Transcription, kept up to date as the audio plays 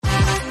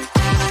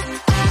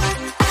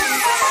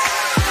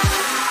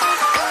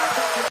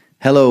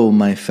Hello,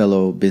 my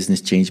fellow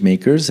business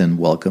changemakers, and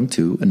welcome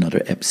to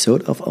another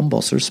episode of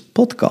Ambassador's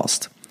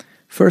podcast.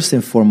 First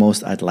and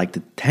foremost, I'd like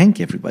to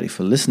thank everybody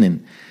for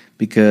listening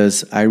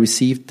because I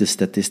received the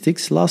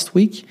statistics last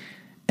week,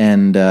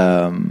 and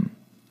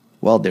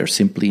they're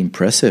simply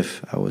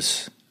impressive. I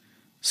was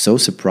so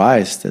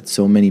surprised that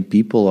so many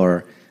people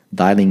are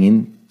dialing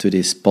in to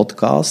this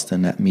podcast,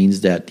 and that means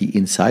that the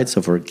insights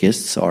of our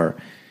guests are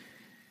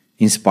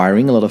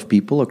inspiring a lot of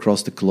people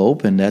across the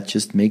globe, and that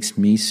just makes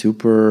me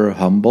super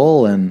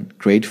humble and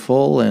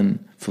grateful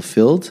and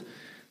fulfilled.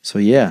 So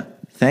yeah,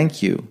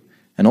 thank you.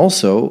 And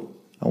also,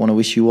 I want to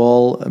wish you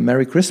all a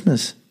Merry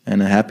Christmas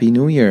and a Happy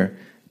New Year.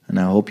 And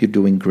I hope you're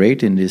doing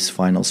great in this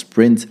final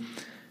sprint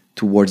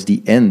towards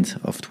the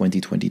end of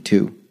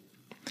 2022.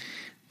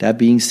 That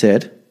being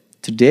said,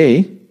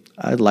 today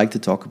I'd like to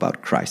talk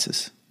about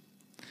crisis.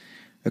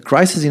 A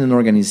crisis in an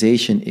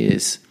organization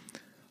is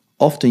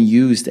often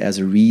used as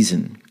a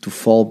reason to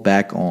fall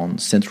back on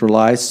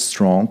centralized,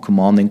 strong,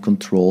 command and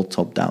control,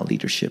 top-down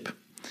leadership.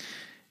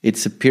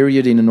 It's a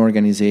period in an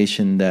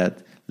organization that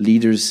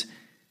leaders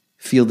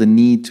feel the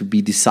need to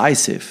be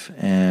decisive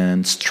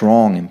and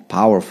strong and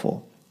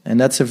powerful.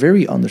 And that's a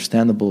very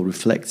understandable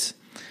reflex.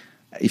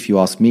 If you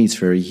ask me, it's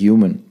very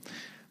human.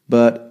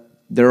 But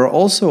there are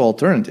also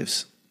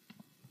alternatives.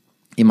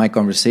 In my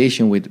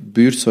conversation with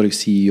Buurtzorg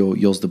CEO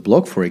Jos de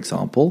Blok, for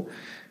example,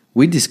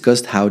 we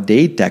discussed how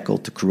they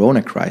tackled the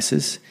corona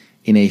crisis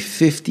in a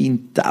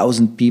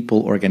 15,000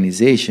 people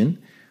organization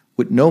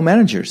with no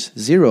managers,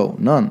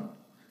 none.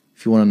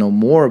 If you want to know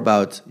more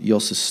about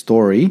Jos's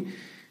story,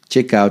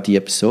 check out the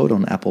episode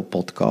on Apple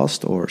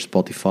Podcast or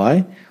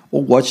Spotify,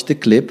 or watch the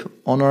clip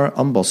on our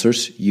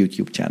Ambassadors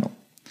YouTube channel.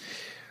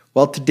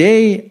 Well,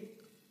 today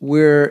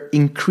we're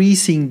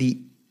increasing the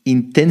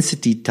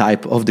intensity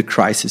type of the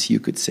crisis,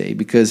 you could say,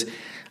 because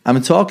I'm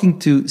talking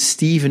to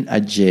Steven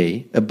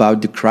Adjei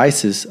about the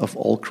crisis of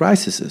all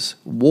crises,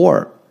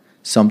 war,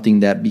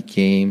 something that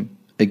became,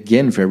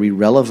 again, very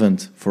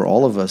relevant for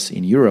all of us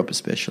in Europe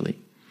especially.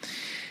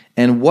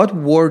 And what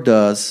war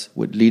does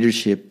with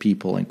leadership,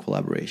 people, and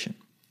collaboration.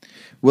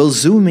 We'll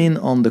zoom in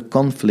on the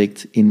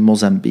conflict in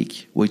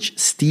Mozambique, which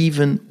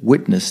Steven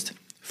witnessed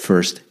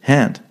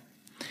firsthand.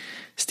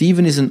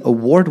 Steven is an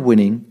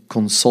award-winning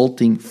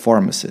consulting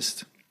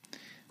pharmacist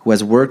who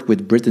has worked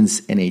with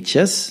Britain's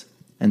NHS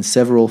and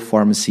several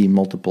pharmacy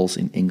multiples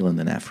in England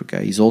and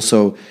Africa. He's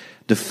also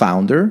the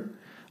founder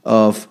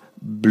of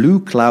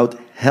BlueCloud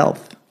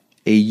Health,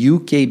 a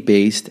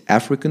UK-based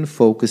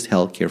African-focused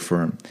healthcare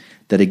firm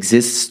that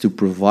exists to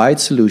provide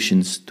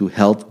solutions to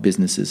health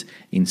businesses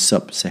in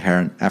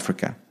sub-Saharan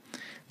Africa.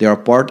 They are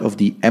part of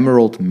the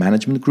Emerald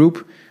Management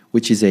Group,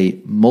 which is a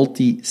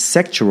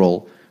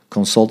multi-sectoral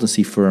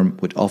consultancy firm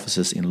with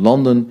offices in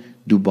London,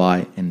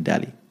 Dubai, and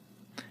Delhi.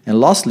 And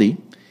lastly,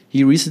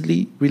 he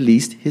recently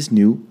released his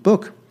new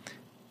book,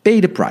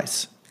 Pay the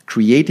Price,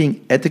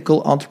 Creating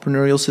Ethical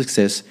Entrepreneurial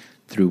Success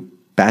Through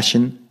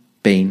Passion,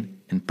 Pain,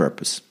 and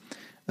Purpose.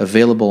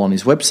 Available on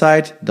his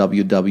website,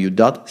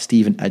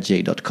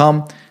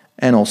 www.stevenadjei.com,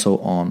 and also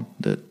on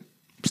the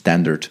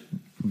standard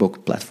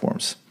book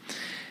platforms.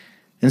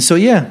 And so,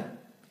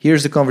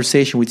 here's the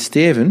conversation with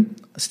Steven.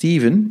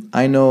 Steven,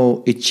 I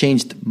know it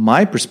changed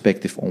my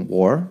perspective on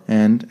war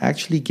and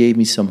actually gave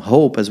me some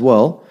hope as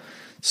well.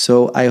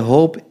 So I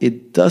hope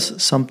it does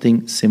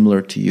something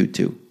similar to you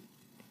too.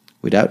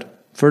 Without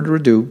further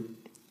ado,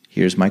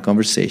 here's my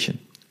conversation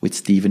with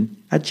Steven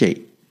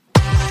Adjei.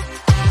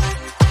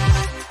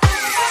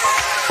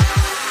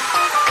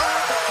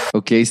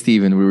 Okay,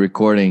 Steven, we're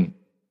recording.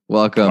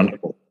 Welcome.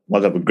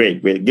 Wonderful.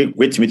 Great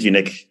to meet you,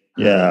 Nick.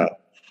 Yeah.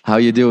 How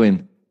you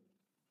doing?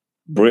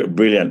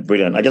 Brilliant.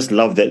 I just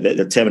love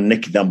the term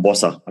Nick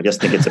Dambosa. I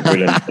just think it's a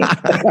brilliant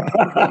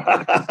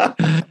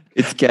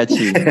It's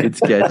catchy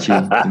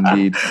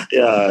indeed.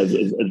 Yeah,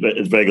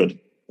 it's very good.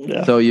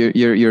 Yeah. So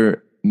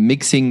you're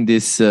mixing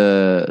this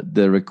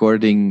the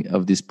recording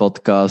of this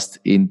podcast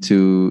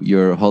into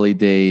your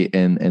holiday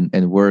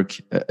and work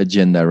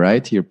agenda,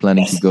 right? You're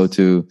planning to go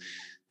to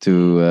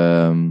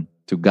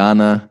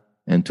Ghana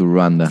and to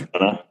Rwanda.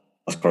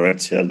 That's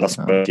correct. Yeah, that's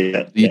correct.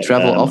 Yeah. Do you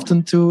travel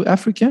often to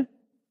Africa?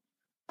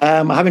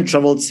 I haven't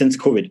traveled since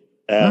COVID.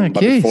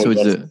 Okay, so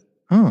it's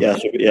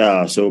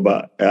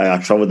but I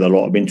traveled a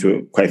lot. I've been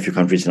to quite a few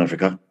countries in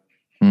Africa.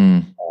 So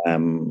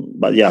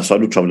I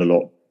do travel a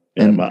lot.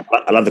 Yeah, but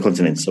I love the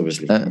continents,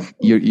 obviously.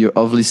 You're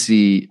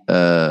obviously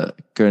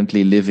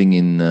currently living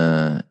in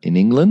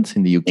England,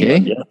 in the UK.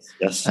 England,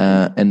 yes.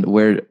 And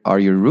where are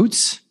your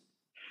roots?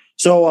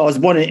 So I was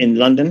born in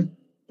London,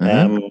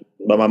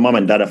 but my mom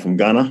and dad are from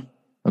Ghana.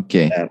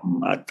 Okay.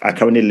 I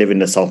currently live in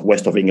the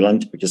southwest of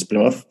England, which is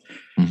Plymouth.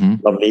 Mm-hmm.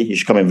 Lovely. You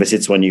should come and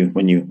visit when you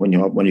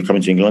come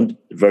into England.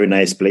 Very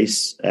nice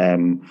place.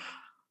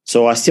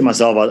 So I see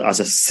myself as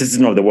a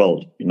citizen of the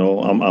world. You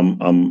know,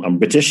 I'm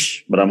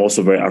British, but I'm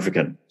also very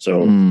African.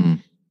 So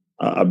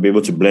I'll be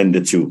able to blend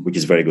the two, which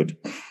is very good.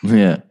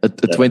 Yeah, a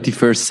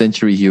 21st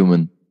century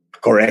human.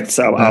 Correct.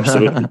 So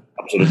absolutely.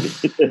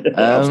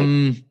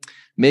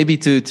 Maybe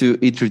to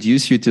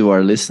introduce you to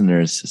our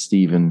listeners,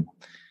 Steven,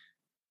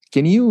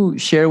 Can you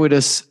share with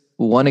us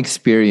one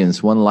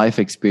experience, one life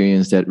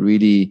experience that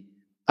really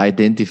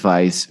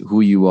identifies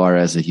who you are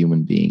as a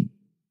human being?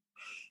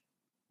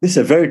 This is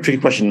a very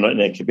tricky question,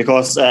 Nick,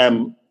 because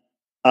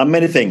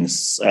many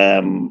things.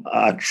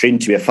 I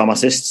trained to be a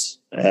pharmacist.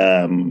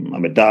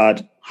 I'm a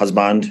dad,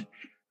 husband.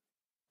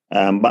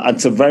 But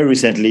until very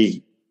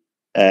recently,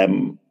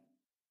 I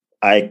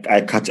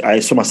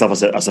saw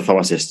myself as a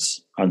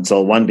pharmacist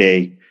until one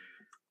day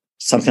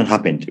something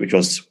happened, which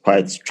was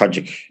quite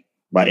tragic.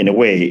 But in a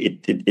way,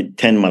 it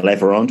turned my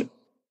life around.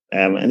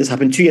 And this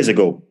happened 2 years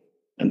ago.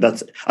 And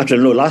that's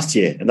actually, no, last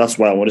year. And that's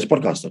why I'm on this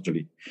podcast,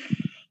 actually.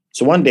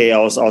 So one day I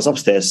was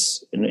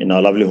upstairs in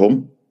our lovely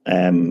home,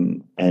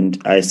 and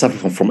I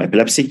suffered from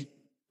epilepsy.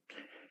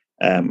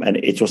 And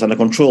it was under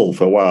control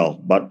for a while.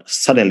 But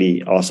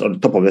suddenly I was on the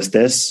top of the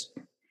stairs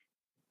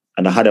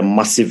and I had a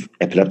massive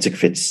epileptic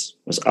fit. It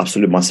was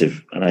absolutely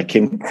massive. And I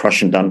came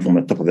crashing down from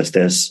the top of the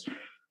stairs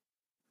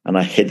and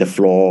I hit the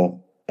floor.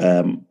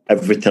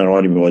 Everything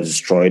around me was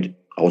destroyed.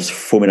 I was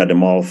foaming at the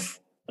mouth.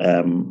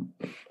 And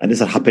this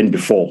had happened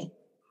before.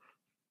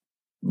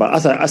 But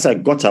as I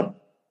got up,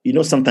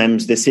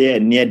 sometimes they say a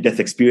near-death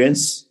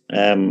experience.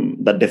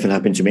 That definitely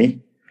happened to me.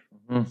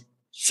 Mm-hmm.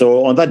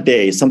 So on that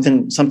day,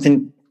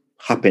 something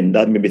happened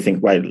that made me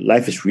think, right,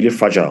 life is really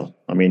fragile.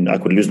 I mean, I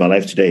could lose my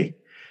life today.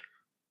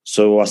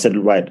 So I said,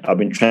 right, I've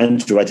been trying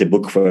to write a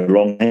book for a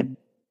long time.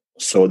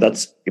 So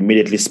that's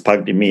immediately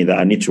sparked in me that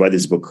I need to write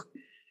this book.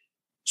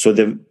 So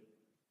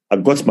I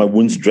got my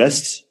wounds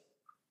dressed,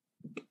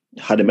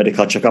 had a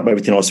medical checkup,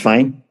 everything was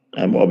fine.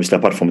 Obviously,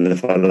 apart from the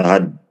fact that I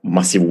had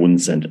massive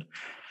wounds and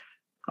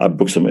I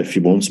broke a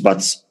few bones.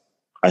 But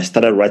I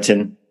started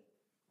writing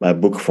my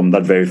book from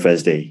that very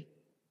first day.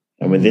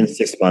 And within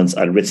 6 months,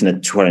 I'd written a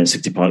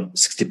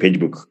 260-page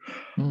book.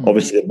 Mm.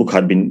 Obviously, the book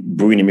had been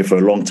brewing in me for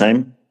a long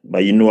time.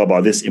 But you know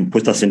about this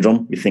imposter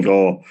syndrome. You think,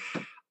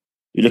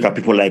 you look at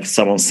people like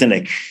Simon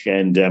Sinek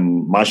and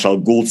Marshall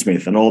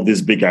Goldsmith and all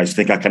these big guys, you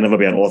think I can never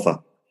be an author.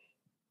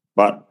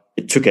 But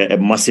it took a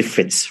massive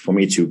fit for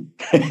me to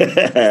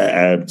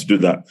to do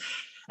that.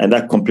 And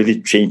that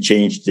completely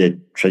changed the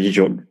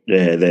trajectory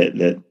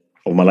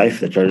of my life,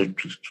 the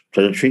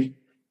trajectory.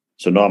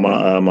 So now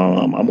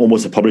I'm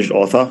almost a published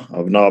author.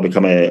 I've now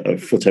become a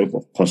full-time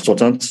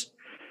consultant,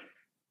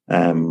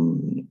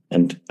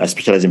 and I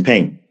specialize in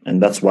pain.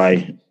 And that's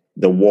why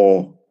the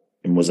war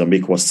in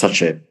Mozambique was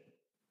such a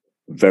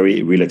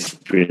very real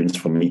experience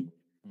for me.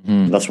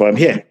 Mm-hmm. That's why I'm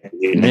here.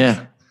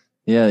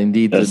 Yeah,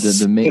 indeed. Yes.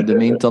 The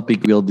main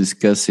topic we'll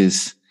discuss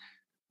is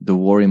the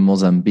war in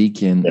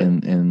Mozambique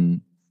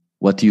and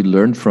what you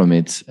learned from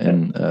it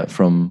and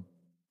from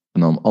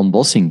an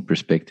unbossing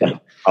perspective. Yeah,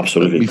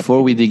 absolutely. But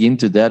before we dig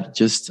into that,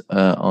 just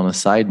on a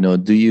side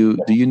note, do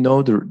you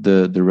know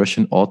the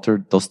Russian author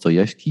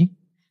Dostoevsky?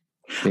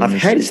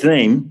 I've heard his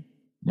name.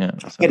 Yeah,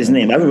 I've heard his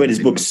name. I haven't read his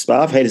books, but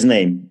I've heard his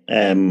name.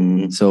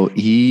 So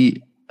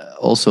he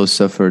also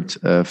suffered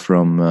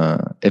from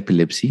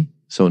epilepsy.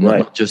 So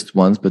not just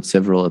once, but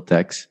several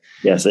attacks.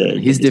 Yes.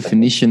 His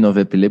definition of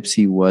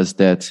epilepsy was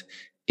that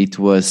it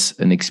was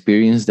an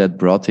experience that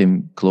brought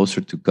him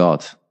closer to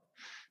God.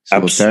 So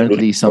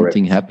apparently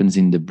something happens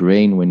in the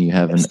brain when you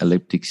have an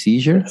epileptic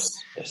seizure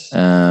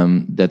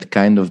that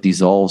kind of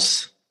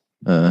dissolves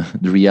the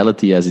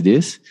reality as it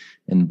is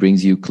and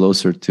brings you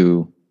closer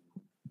to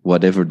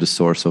whatever the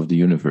source of the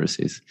universe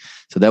is.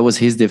 So that was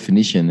his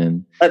definition.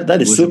 And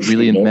that is so true. He was a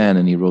brilliant man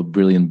and he wrote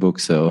brilliant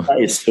books. So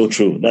that is so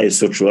true. That is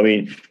so true. I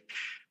mean,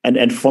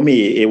 and for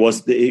me, it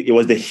was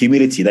the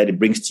humility that it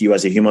brings to you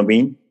as a human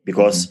being,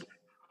 because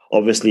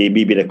obviously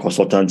me being a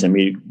consultant and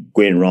me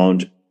going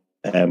around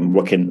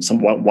working.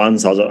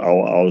 Once I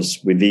was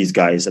with these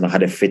guys and I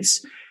had a fit.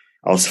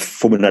 I was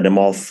foaming at the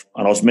mouth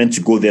and I was meant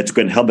to go there to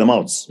go and help them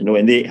out,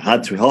 and they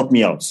had to help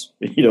me out,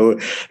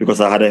 because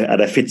I had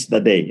a fit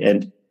that day.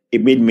 And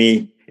it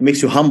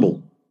makes you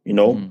humble, it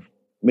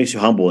makes you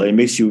humble, and it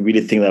makes you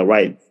really think that,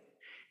 right,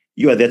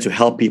 you are there to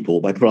help people,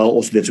 but people are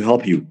also there to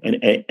help you.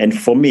 And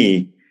for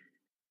me,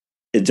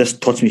 it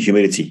just taught me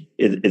humility.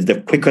 It's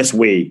the quickest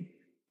way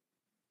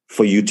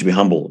for you to be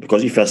humble,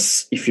 because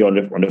if you're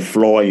on the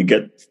floor and you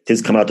get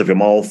things coming out of your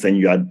mouth and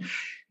you had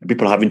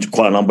people having to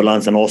call an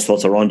ambulance and all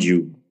sorts around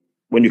you,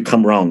 when you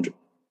come around,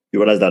 you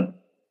realize that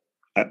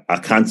I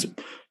can't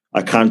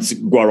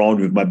go around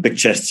with my big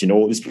chest.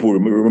 These people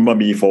remember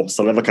me for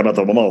saliva coming out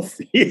of my mouth.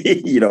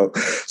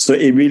 So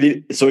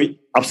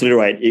absolutely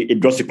right.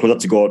 It draws you closer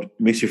to God. It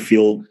makes you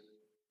feel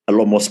a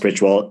lot more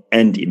spiritual,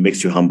 and it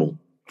makes you humble.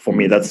 For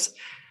me, that's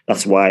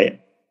why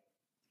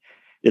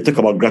they talk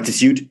about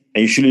gratitude,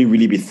 and you shouldn't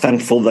really be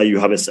thankful that you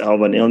have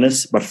an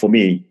illness. But for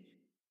me,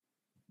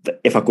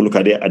 if I could look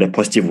at it at a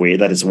positive way,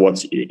 that is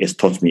what it's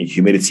taught me: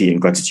 humility and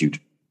gratitude.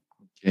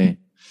 Okay,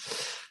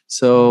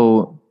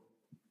 so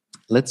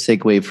let's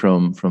segue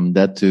from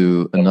that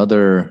to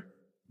another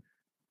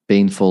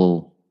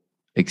painful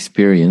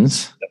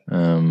experience,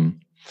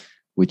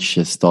 which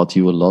has taught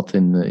you a lot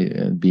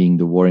in being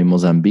the war in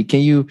Mozambique.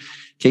 Can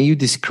you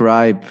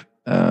describe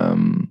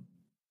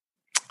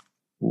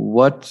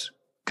what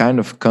kind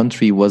of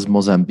country was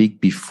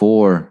Mozambique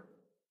before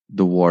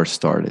the war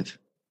started?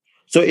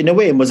 So in a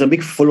way,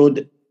 Mozambique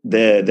followed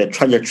the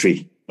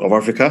trajectory of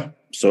Africa.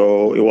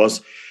 So it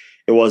was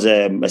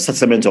a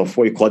settlement of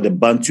what you call the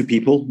Bantu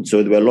people.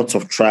 So there were lots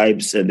of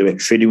tribes, and they were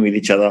trading with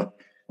each other.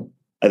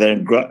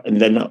 And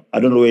then I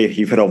don't know if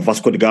you've heard of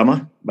Vasco da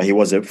Gama, but he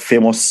was a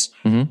famous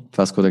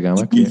Vasco da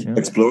Gama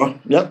explorer.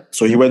 Yeah.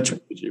 So he went to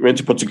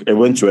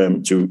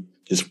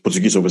his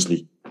Portuguese,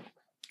 obviously.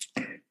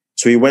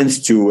 So he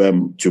went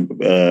to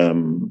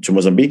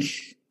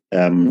Mozambique,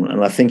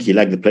 and I think he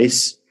liked the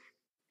place.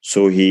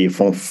 So he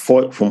from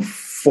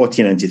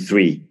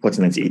 1493,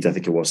 1498, I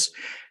think it was,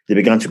 they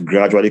began to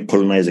gradually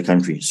colonize the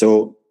country.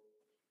 So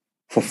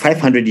for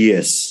 500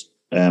 years,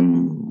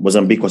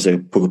 Mozambique was a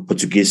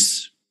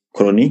Portuguese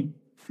colony.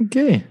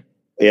 Okay.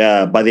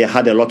 Yeah, but they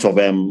had a lot of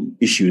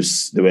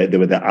issues. There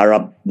were the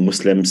Arab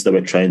Muslims that were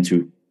trying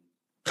to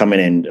come in,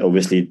 and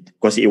obviously,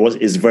 because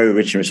it's very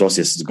rich in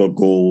resources. It's got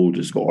gold,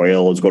 it's got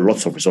oil, it's got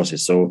lots of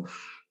resources. So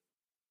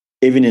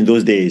even in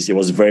those days, it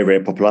was very, very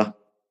popular.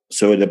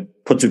 So the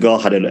Portugal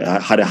had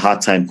a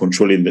hard time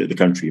controlling the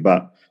country.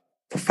 But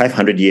for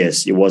 500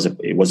 years, it was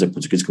a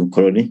Portuguese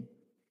colony,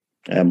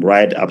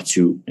 right up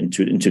to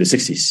into the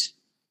 60s.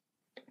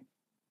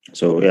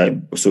 So yeah,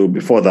 so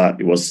before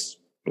that,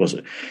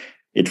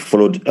 it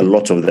followed a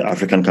lot of the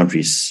African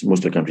countries, most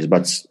of the countries,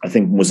 but I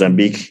think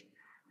Mozambique,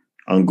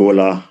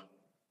 Angola,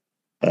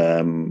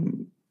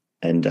 and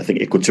I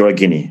think Equatorial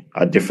Guinea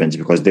are different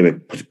because they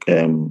were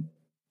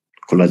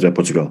colonized by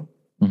Portugal.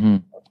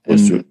 And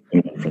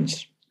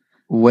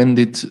when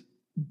did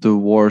the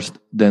wars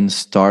then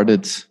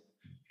started? So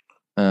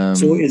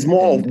it's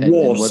more of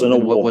wars and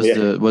not war.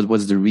 What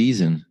was the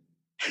reason?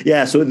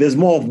 Yeah, so there's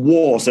more of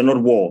wars and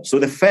not war. So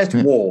the first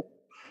war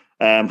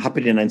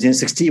happened in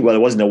 1960. Well, it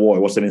wasn't a war;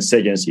 it was an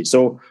insurgency.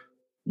 So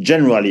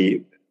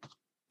generally,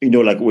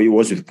 like it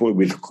was with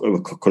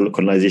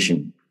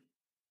colonization,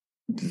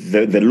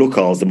 the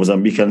locals, the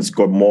Mozambicans,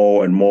 got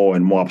more and more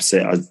and more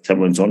upset as time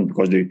went on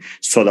because they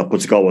saw that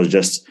Portugal was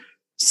just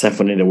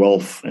siphoning the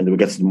wealth and they were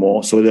getting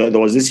more. So there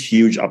was this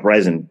huge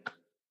uprising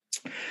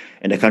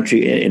in the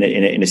country, in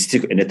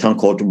a town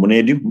called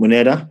Moneda, in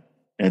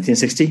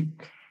 1960.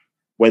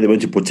 Where they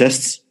went to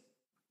protest,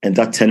 and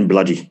that turned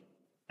bloody.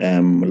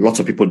 Lots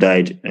of people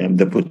died.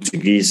 The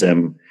Portuguese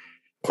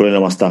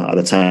colonial master at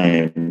the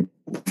time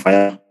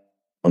fired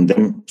on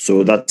them.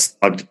 So that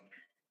sparked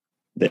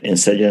the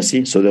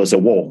insurgency. So there was a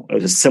war. It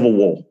was a civil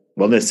war.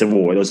 Well, not a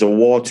civil war. It was a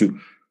war to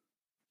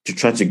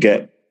try to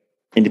get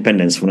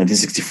independence from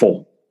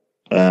 1964.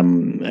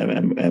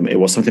 It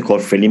was something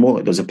called Frelimo.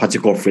 There was a party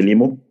called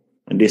Frelimo,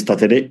 and they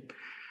started it.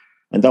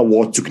 And that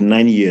war took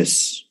 9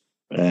 years.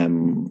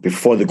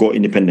 Before they got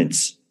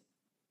independence.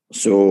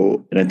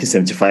 So in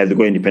 1975, they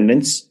got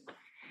independence.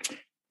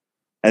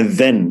 And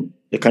then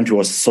the country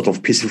was sort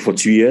of peaceful for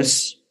 2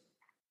 years.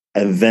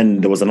 And then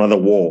there was another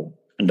war.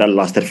 And that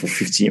lasted from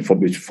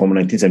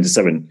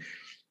 1977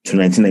 to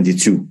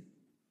 1992.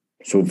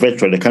 So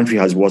virtually the country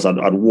was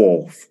at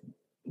war,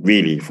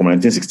 really, from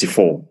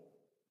 1964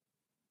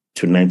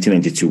 to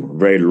 1992.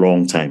 Very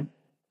long time.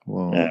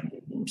 Wow.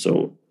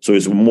 So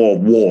it's more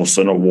war,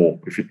 so not war,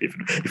 if you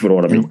know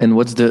what I mean. And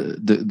what's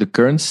the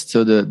current?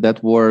 So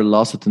that war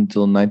lasted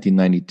until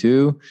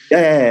 1992.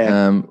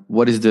 Yeah.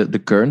 What is the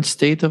current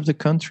state of the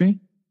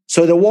country?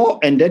 So the war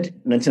ended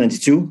in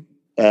 1992.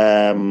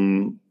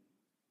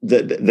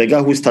 The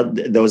guy who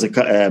started, there was a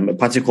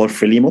party called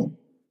Frelimo.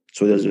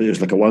 So there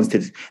was like a one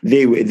state.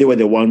 They were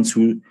the ones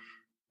who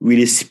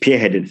really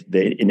spearheaded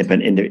the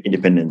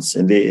independence,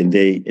 and they're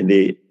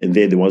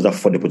the ones that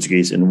fought the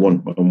Portuguese and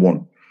won.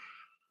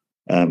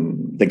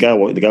 The guy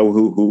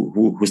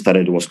who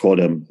started was called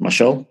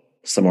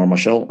Samuel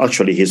Machel.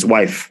 Actually, his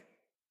wife,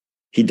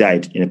 he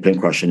died in a plane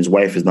crash, and his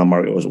wife is now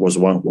married. Was the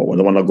one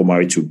that got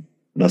married to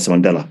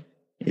Nelson Mandela,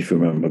 if you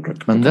remember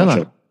correctly.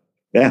 Mandela.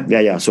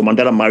 Yeah. So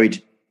Mandela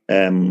married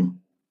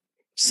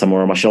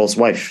Samuel Machel's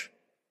wife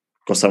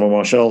because Samuel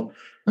Machel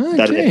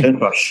died in a plane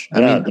crash.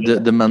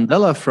 The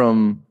Mandela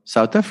from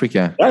South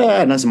Africa.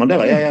 Yeah, Nelson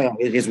Mandela. Yeah.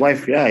 His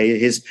wife. Yeah,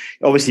 he's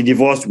obviously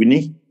divorced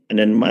Winnie, and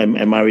then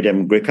I married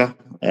Greka.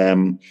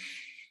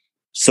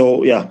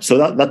 So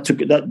that took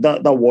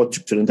that war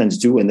took to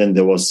 1992, and then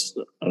there was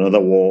another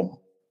war,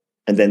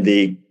 and then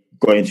they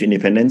got into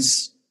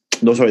independence.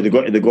 No, sorry, they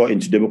got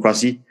into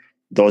democracy.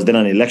 There was then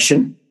an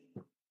election,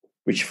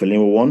 which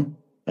Frelimo won,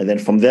 and then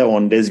from there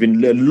on, there's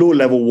been a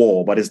low-level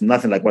war, but it's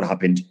nothing like what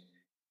happened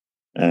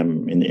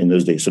in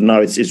those days. So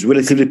now it's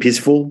relatively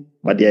peaceful,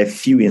 but there are a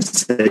few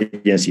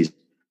insurgencies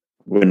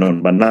going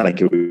on, but not like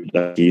it used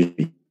to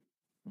be.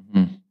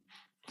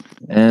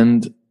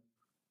 And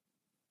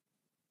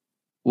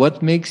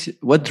what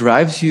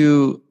drives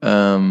you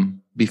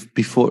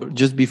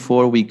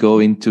before we go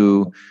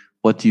into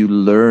what you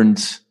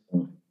learned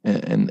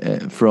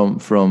and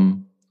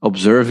from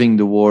observing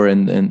the war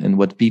and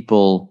what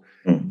people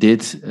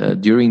did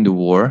during the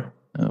war,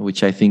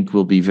 which I think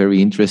will be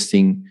very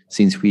interesting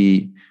since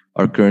we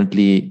are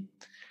currently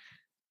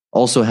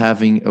also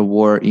having a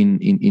war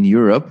in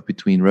Europe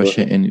between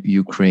Russia and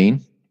Ukraine.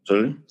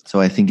 Absolutely. So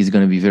I think it's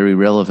going to be very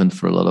relevant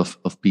for a lot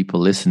of people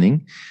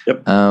listening.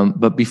 Yep.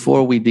 But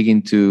before we dig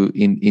into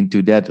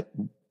that,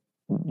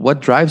 what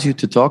drives you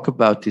to talk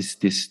about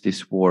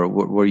this war?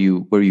 Were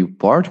you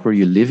part? Were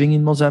you living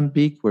in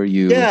Mozambique? Were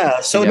you?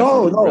 Yeah. So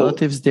no,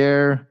 relatives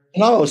there.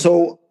 No.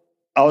 So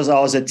I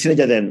was a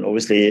teenager then,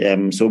 obviously.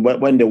 So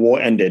when the war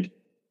ended,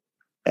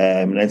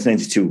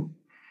 1992,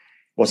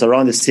 was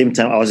around the same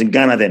time. I was in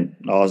Ghana then.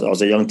 I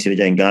was a young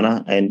teenager in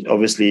Ghana, and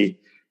obviously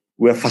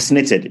we were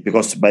fascinated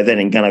because by then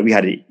in Ghana we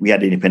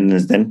had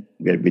independence. Then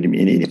we had been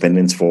in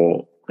independence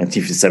for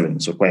 1957,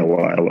 so quite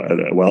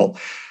a while.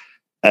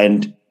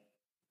 And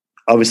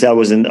obviously I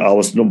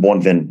was not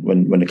born then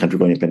when the country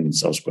got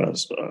independence. I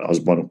was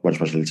born much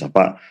later,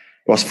 but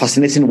it was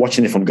fascinating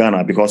watching it from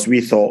Ghana because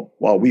we thought,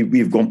 wow,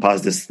 we've gone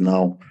past this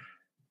now.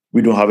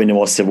 We don't have any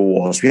more civil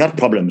wars. We had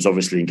problems,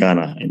 obviously, in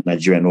Ghana, in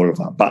Nigeria, and all of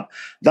that. But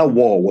that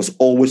war was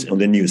always on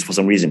the news for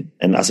some reason.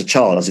 And as a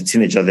child, as a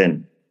teenager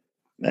then,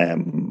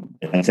 in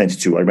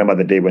 1992, I remember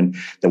the day when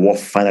the war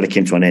finally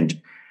came to an end.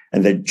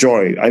 And the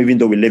joy, even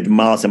though we lived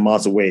miles and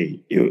miles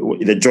away,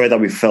 the joy that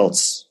we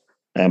felt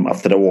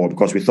after the war,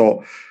 because we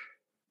thought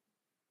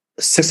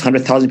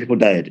 600,000 people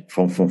died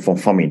from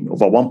famine.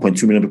 Over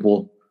 1.2 million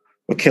people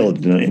were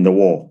killed in the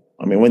war.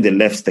 I mean, when they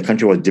left, the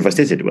country was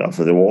devastated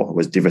after the war. It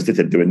was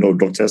devastated. There were no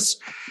doctors.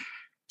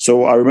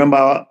 So I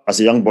remember as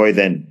a young boy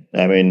then,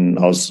 I mean,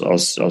 I was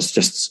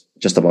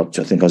just about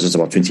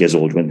 20 years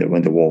old when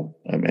the war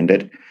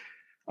ended.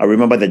 I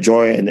remember the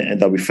joy and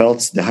that we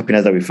felt, the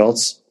happiness that we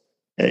felt,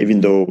 even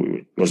though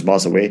it was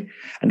miles away.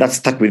 And that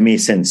stuck with me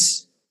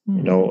since,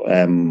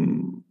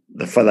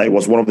 the fact that it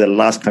was one of the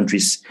last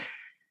countries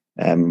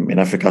in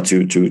Africa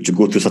to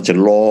go through such a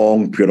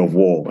long period of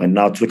war, and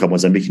now to look at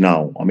Mozambique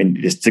now. I mean,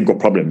 they still got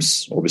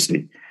problems,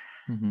 obviously.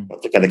 Mm-hmm.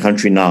 But look at the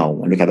country now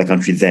and look at the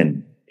country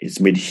then. It's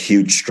made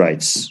huge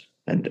strides,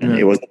 and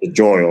it was the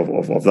joy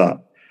of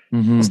that.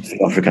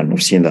 Mm-hmm. African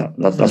of seeing that.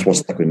 That's what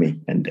stuck with me.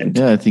 And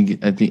yeah, I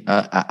think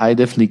I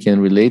definitely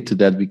can relate to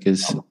that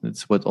because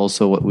it's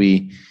what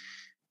we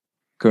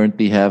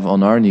currently have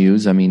on our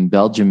news. I mean,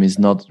 Belgium is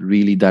not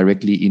really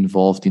directly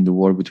involved in the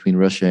war between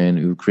Russia and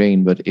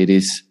Ukraine, but it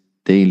is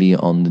daily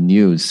on the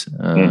news.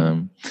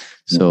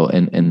 So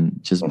and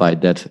just by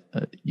that,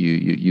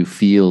 you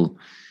feel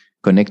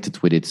connected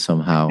with it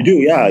somehow. You do,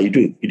 yeah, you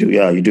do.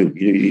 Yeah, you do.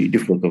 You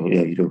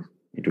do.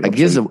 I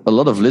guess a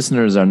lot of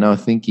listeners are now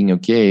thinking,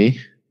 okay,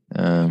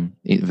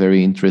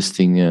 very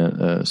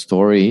interesting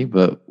story,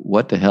 but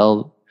what the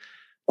hell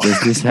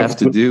does this have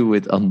to do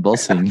with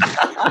unbossing?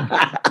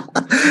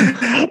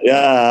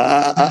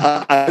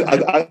 Yeah,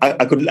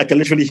 I can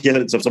literally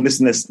hear some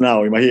listeners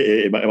now in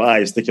my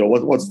eyes thinking,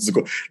 what's this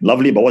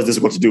lovely? But what's this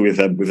got to do with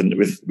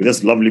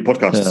this lovely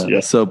podcast? Yeah.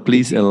 So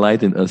please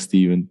enlighten us,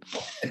 Steven.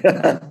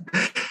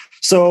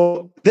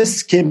 So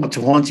this came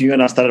to haunt you,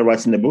 and I started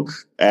writing the book,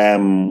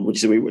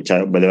 which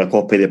I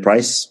call Pay the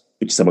Price,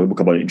 which is a book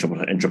about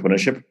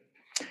entrepreneurship.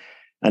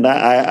 And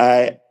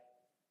I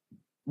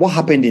what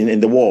happened in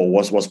the war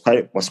was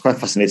quite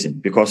fascinating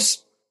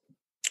because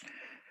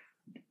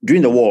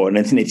during the war in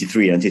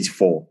 1983 and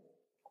 1984,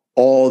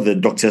 all the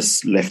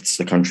doctors left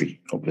the country,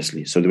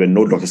 obviously. So there were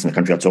no doctors in the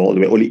country at all.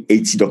 There were only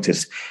 80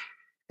 doctors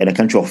in a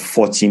country of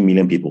 14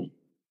 million people.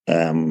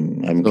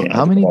 So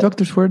how many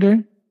doctors were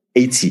there?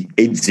 80.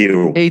 80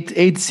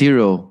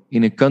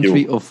 in a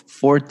country of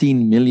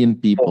 14 million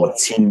people.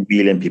 14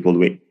 million people,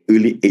 were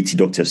only 80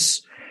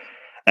 doctors.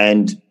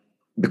 And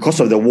because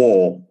of the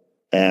war,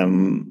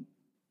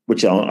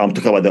 which I'm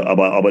talking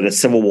about the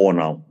Civil War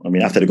now. I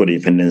mean, after they got the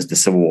independence, the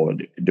Civil War,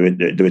 there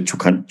were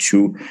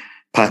two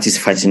parties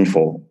fighting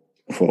for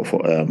so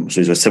it's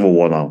a Civil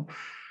War now.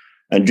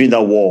 And during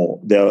that war,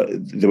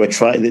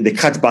 they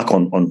cut back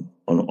on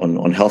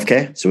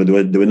healthcare. So they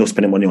were not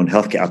spending money on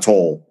healthcare at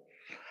all.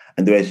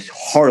 And there were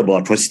horrible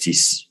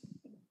atrocities.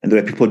 And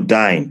there were people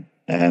dying.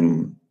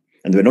 And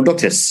there were no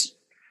doctors.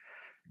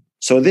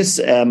 So this,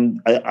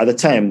 at the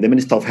time, the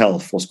Minister of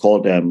Health was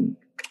called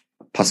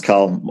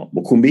Pascal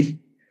Mokumbi.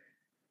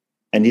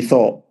 And he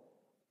thought,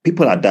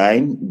 people are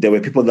dying. There were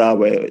people that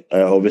were,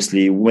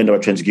 obviously, women that were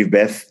trying to give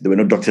birth. There were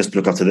no doctors to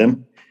look after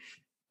them.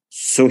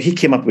 So he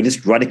came up with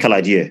this radical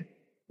idea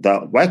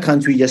that why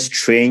can't we just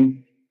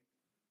train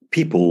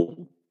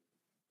people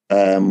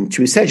to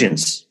be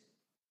surgeons?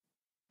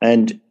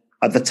 And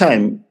at the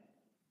time,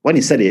 when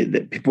he said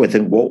it, people were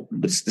thinking, well,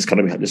 this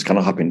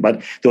cannot happen.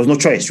 But there was no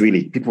choice,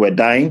 really. People were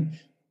dying.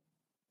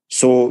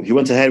 So he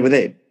went ahead with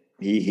it.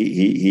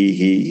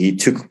 He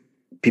took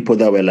people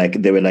that were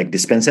like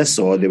dispensers,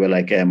 or they were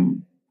like what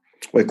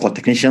we call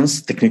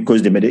technicians.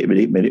 Technicals, so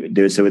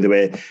they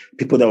were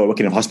people that were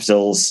working in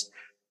hospitals.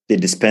 They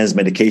dispensed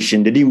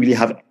medication. They didn't really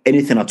have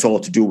anything at all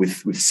to do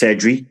with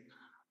surgery,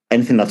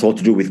 anything at all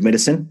to do with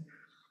medicine.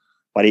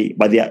 But he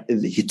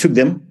took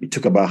them. He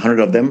took about 100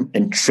 of them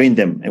and trained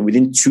them. And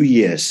within 2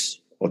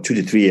 years or 2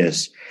 to 3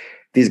 years,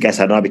 these guys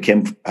had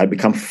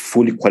become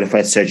fully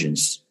qualified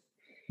surgeons,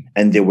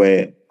 and they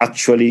were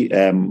actually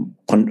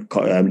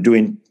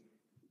doing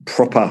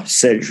proper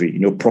surgery,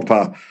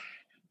 proper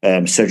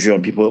surgery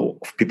on people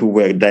who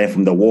were dying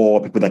from the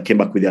war, people that came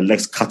back with their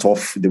legs cut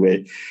off. There were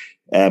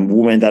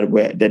women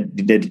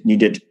that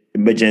needed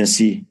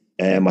emergency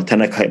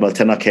maternal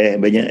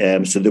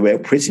care. So they were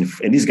operating,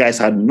 and these guys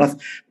had nothing.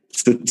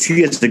 So 2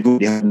 years ago,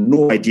 they had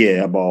no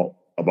idea about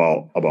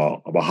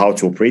how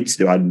to operate.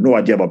 They had no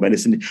idea about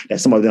medicine. Like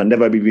some of them had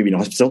never been in a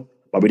hospital.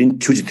 But within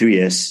 2 to 3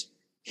 years,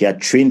 he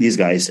had trained these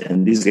guys,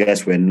 and these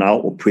guys were now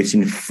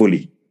operating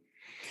fully.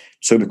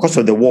 So because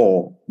of the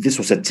war, this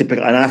was a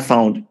typical. And I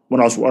found when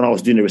I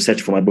was doing the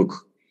research for my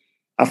book,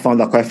 I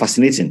found that quite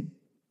fascinating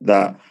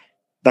that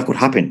could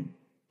happen,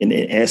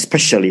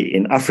 especially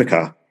in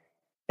Africa,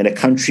 in a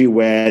country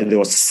where there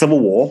was civil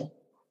war,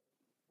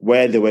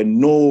 where there was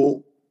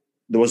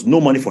no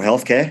money for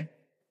healthcare,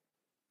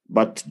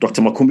 but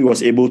Dr. Makumbi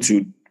was able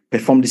to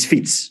perform these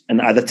feats.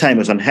 And at the time, it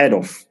was unheard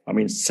of. I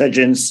mean,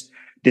 surgeons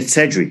did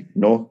surgery,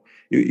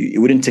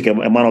 You wouldn't take a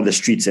man off the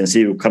streets and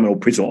say, you come and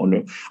operate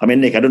on. I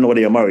mean, Nick, I don't know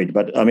whether you're married,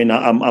 but I mean,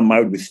 I'm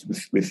married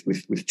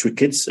with 2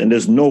 kids, and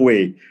there's no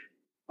way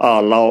I'll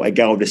allow a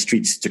guy off the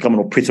streets to come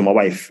and operate on my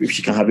wife if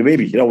she can have a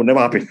baby. That would never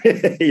happen,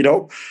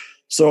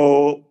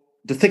 So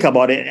to think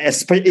about it,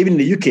 especially even in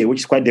the UK, which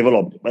is quite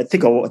developed, but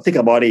think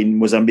about it in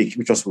Mozambique,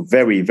 which was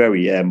very,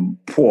 very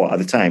poor at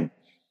the time,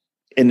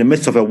 in the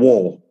midst of a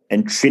war,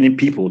 and training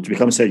people to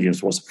become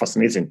surgeons was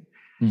fascinating.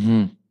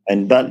 Mm-hmm.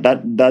 And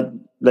that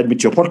led me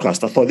to your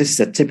podcast. I thought this is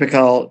a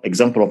typical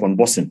example of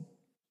unbossing,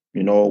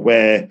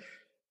 where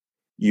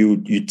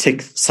you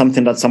take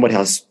something that somebody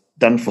has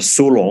done for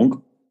so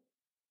long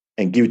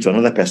and give it to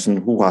another person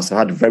who has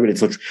had very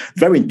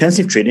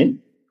intensive training,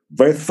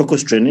 very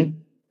focused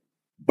training,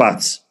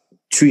 but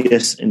 2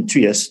 years, they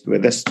were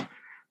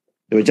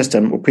just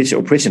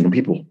operating on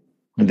people,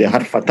 and they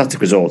had fantastic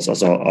results,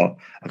 as I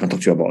can talk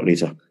to you about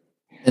later.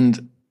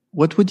 And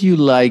what would you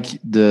like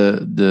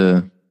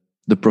the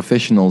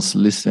professionals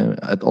listen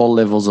at all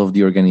levels of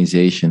the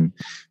organization,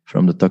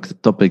 from the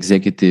top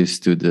executives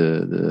to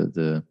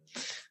the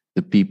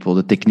people,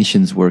 the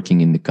technicians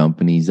working in the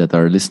companies that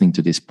are listening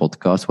to this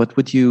podcast? What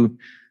would you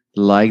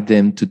like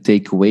them to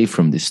take away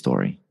from this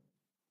story?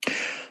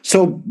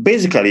 So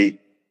basically,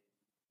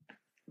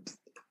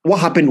 what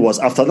happened was,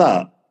 after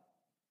that,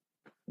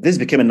 this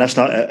became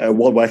a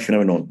worldwide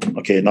phenomenon.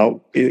 Okay,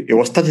 now it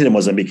was started in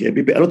Mozambique.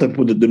 A lot of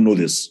people didn't know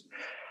this.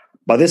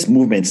 But this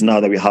movement now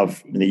that we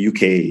have in the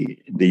UK,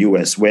 the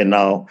US, where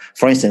now,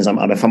 for instance, I'm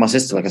a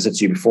pharmacist, like I said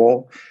to you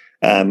before.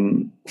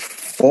 4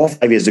 or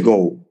 5 years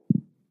ago,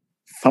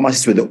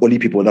 pharmacists were the only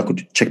people that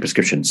could check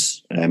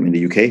prescriptions in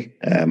the UK,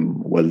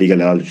 were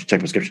legally allowed to check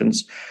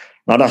prescriptions.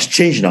 Now that's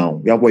changed now.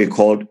 We have what you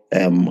call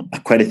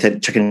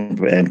accredited checking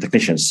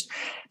technicians.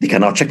 They can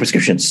now check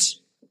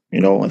prescriptions.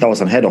 That was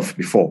unheard of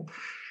before.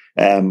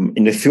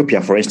 In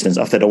Ethiopia, for instance,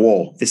 after the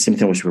war, this same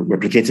thing was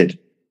replicated.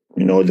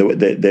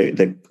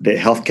 The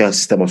healthcare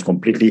system was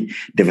completely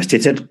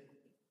devastated,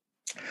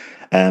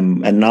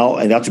 and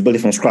they had to build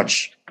it from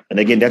scratch. And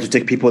again, they had to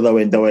take people that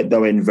were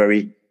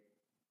very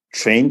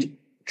trained,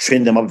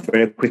 train them up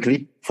very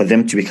quickly for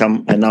them to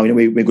become. And now,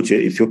 we go to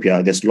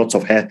Ethiopia. There's lots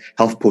of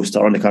health posts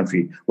around the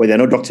country where there are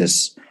no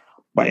doctors,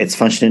 but it's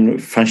functioning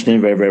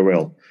very, very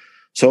well.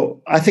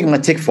 So I think my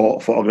take for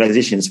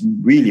organizations,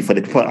 really for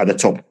the people at the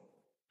top,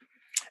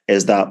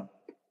 is that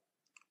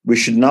we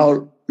should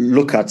now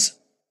look at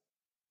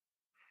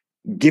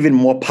giving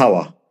more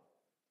power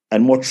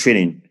and more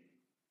training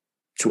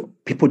to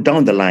people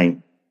down the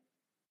line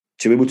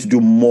to be able to do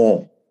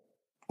more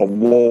of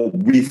what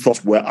we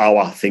thought were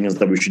our things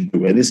that we should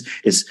do. And this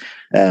is,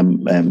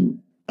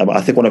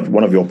 I think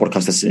one of your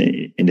podcasters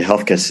in the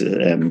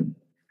healthcare,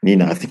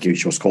 Nina, I think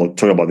she was called,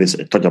 talked about this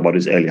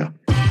earlier.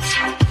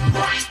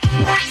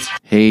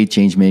 Hey,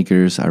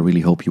 changemakers, I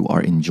really hope you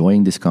are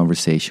enjoying this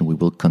conversation. We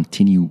will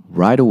continue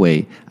right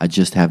away. I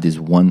just have this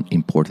one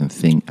important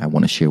thing I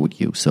want to share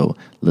with you, so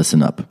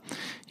listen up.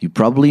 You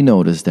probably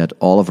noticed that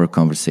all of our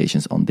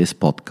conversations on this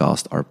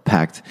podcast are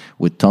packed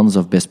with tons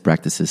of best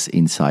practices,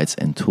 insights,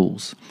 and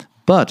tools.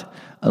 But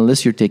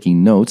unless you're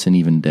taking notes, and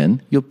even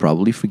then, you're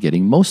probably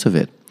forgetting most of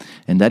it.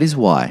 And that is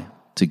why,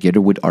 together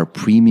with our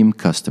premium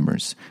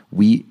customers,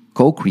 we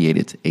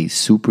co-created a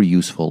super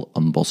useful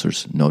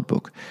Unbossers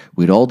notebook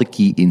with all the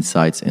key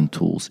insights and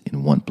tools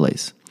in one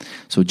place.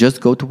 So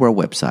just go to our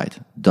website,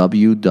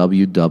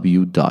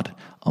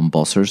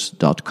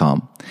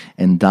 www.unbossers.com,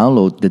 and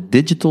download the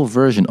digital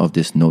version of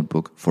this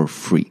notebook for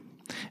free.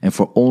 And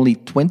for only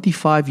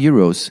 25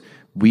 euros,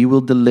 we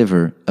will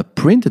deliver a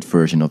printed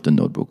version of the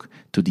notebook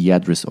to the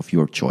address of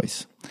your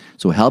choice.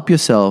 So help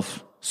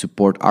yourself,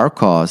 support our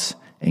cause,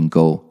 and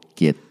go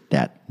get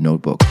that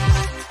notebook.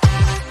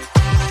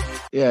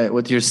 Yeah,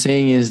 what you're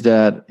saying is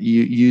that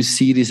you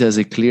see this as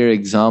a clear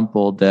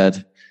example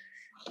that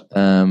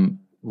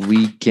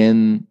we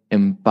can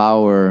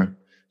empower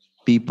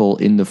people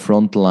in the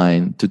front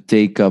line to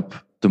take up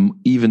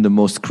even the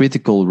most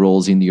critical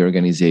roles in the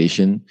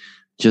organization,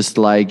 just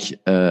like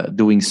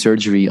doing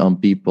surgery on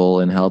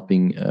people and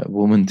helping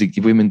women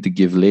to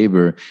give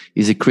labor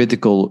is a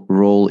critical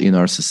role in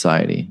our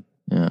society.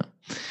 Yeah.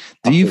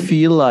 Do you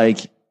feel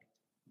like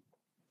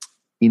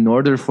in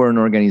order for an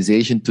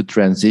organization to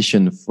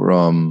transition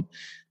from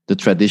the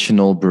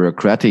traditional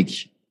bureaucratic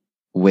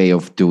way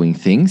of doing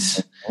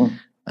things,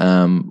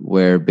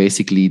 where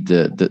basically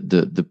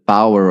the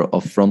power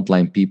of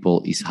frontline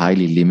people is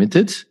highly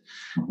limited,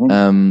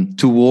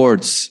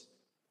 towards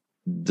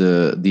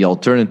the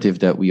alternative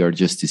that we are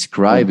just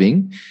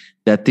describing,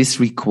 that this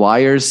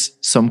requires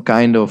some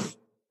kind of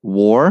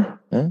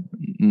war,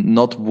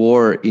 not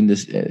war in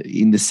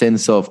the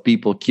sense of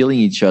people killing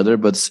each other,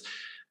 but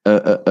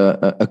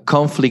a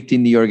conflict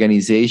in the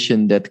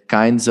organization that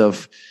kinds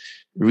of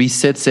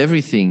resets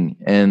everything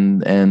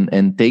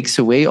and takes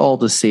away all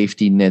the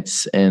safety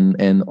nets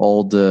and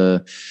all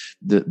the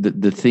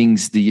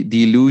things,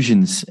 the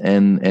illusions,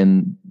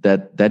 and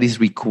that is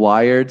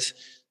required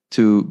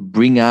to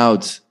bring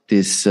out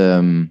this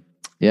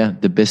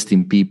the best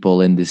in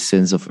people and this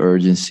sense of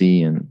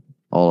urgency and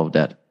all of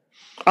that.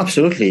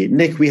 Absolutely,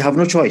 Nick. We have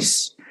no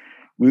choice.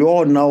 We've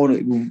all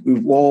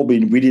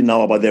been reading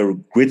now about their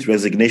Great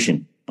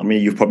Resignation. I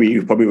mean, you've probably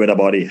read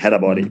about it, heard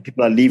about it.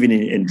 People are leaving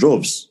in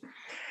droves.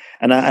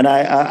 And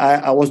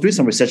I was doing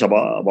some research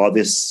about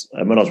this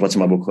when I was writing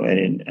my book,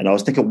 and I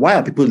was thinking, why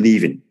are people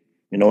leaving?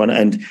 You know,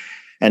 and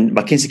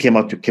McKinsey came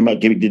out,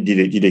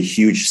 did a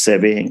huge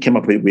survey and came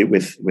up with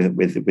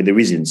the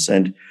reasons.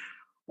 And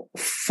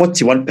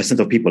 41%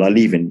 of people are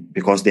leaving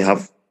because they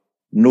have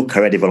no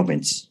career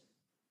development.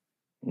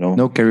 You know,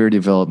 no career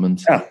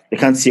development. Yeah, they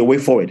can't see a way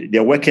forward.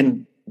 They're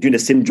working, doing the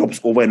same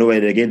jobs over and over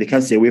again. They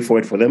can't see a way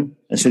forward for them,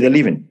 and so they're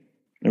leaving.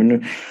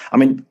 I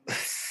mean,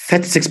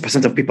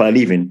 36% of people are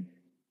leaving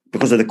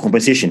because of the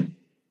compensation.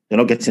 They're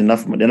not getting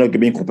enough. They're not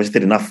being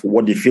compensated enough for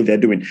what they feel they're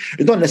doing.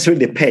 It's not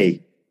necessarily the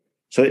pay.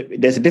 So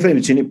there's a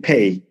difference between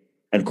pay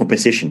and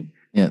compensation.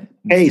 Yeah,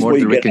 pay is more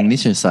the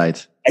recognition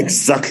side.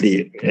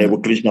 Exactly,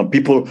 recognition.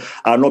 People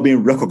are not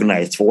being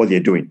recognized for what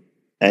they're doing,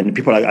 and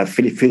people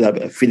feel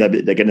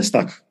that they're getting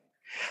stuck.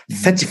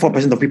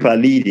 34% of people are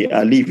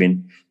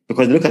leaving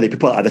because they look at the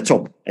people at the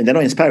top and they're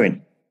not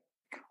inspiring.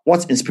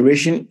 What's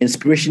inspiration?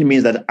 Inspiration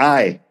means that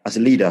I, as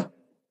a leader,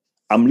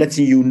 I'm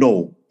letting you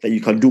know that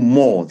you can do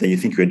more than you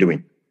think you're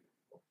doing.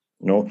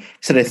 You know,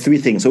 so there are three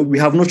things. So we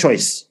have no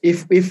choice.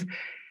 If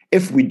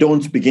we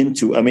don't begin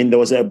to, I mean, there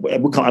was a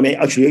book. I mean,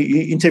 actually,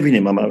 you interviewed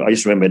him. I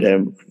just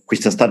remembered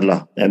Christian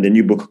Stadler and the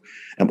new book,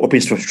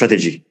 Open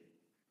Strategy.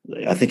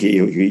 I think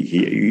you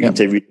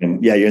interviewed him.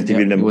 Yeah, you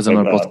interviewed him. It was on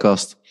our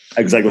podcast.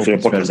 Exactly, for your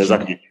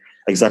podcast.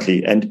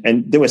 Exactly.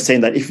 And they were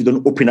saying that if you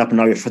don't open up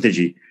now your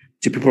strategy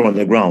to people on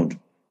the ground,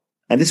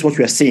 and this is what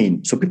we are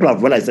seeing. So people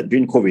have realized that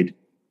during COVID,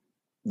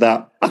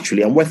 that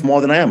actually I'm worth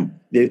more than I am.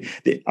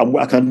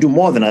 I can do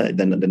more than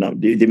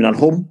they've been at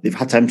home. They've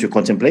had time to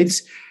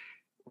contemplate.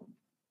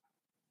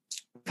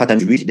 Had time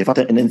to read.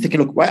 And then thinking,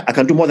 look, why I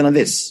can do more than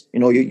this. You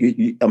know,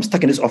 I'm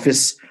stuck in this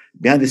office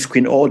behind the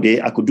screen all day.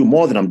 I could do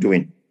more than I'm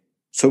doing.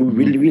 So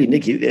really,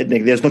 Nick,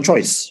 there's no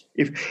choice.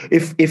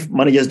 If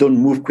managers don't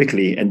move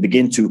quickly and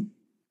begin to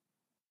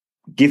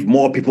give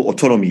more people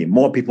autonomy,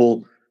 more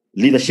people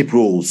leadership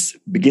roles,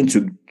 begin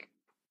to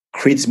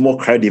create more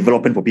career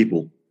development for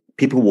people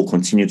will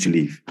continue to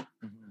leave.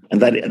 And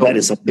that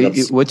is something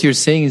that's... What you're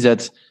saying is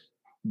that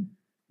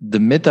the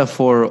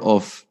metaphor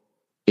of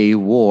a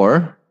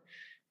war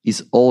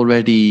is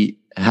already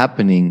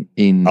happening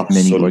in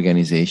many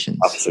organizations.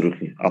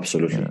 Absolutely.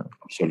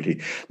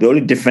 The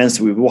only difference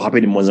with what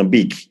happened in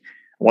Mozambique,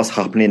 what's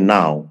happening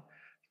now,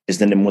 is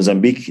that in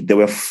Mozambique, they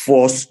were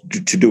forced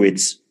to do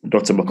it.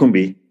 Dr.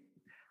 Makumbi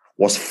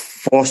was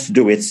forced to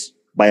do it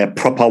by a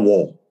proper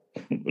war.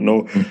 You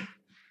know,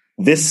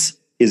 this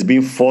is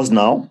being forced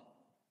now.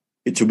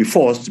 It will be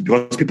forced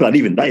because people are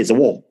leaving. That is a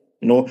war.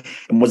 You know,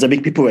 in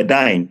Mozambique, people were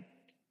dying.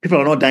 People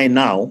are not dying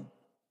now.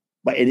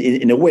 But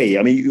in a way,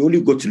 I mean, you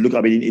only go to look.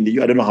 I mean,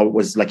 I don't know how it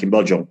was like in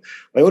Belgium.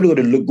 But you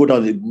only got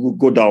to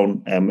go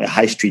down a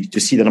high street to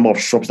see the number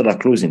of shops that are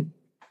closing.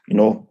 You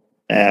know,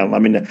 I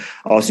mean,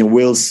 I was in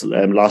Wales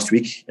last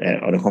week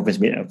on a conference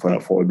meeting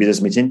for a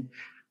business meeting,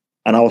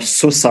 and I was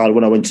so sad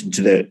when I went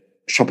into the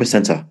shopping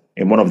centre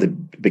in one of the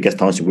biggest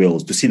towns in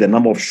Wales to see the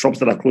number of shops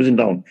that are closing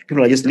down.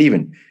 People are just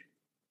leaving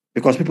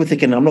because people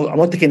thinking, I'm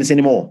not taking this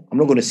anymore. I'm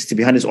not going to sit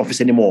behind this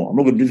office anymore. I'm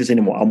not going to do this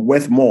anymore. I'm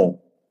worth more.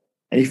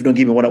 And if you don't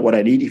give me what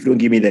I need, if you don't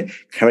give me the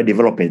career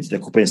development, the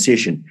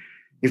compensation,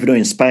 if you don't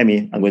inspire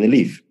me, I'm going to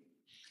leave.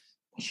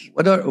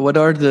 What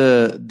are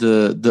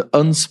the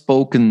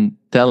unspoken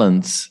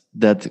talents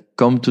that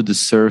come to the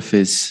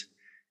surface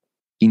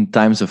in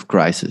times of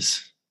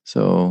crisis?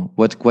 So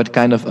what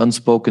kind of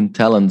unspoken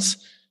talents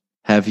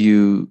have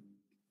you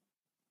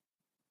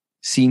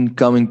seen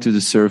coming to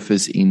the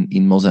surface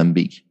in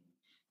Mozambique?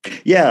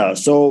 Yeah,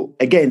 so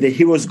again, the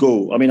heroes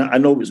go. I mean, I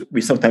know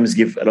we sometimes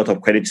give a lot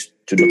of credit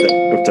to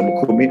Dr.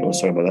 Mukumbi. Oh,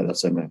 sorry about that.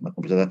 That's my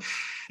computer.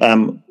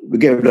 We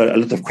give a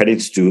lot of credit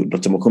to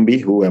Dr.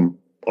 Mukumbi, who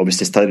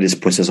obviously started this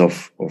process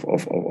of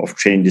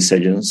training these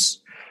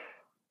surgeons.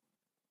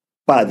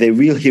 But the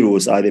real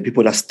heroes are the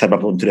people that step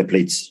up onto the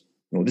plates.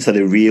 You know, these are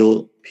the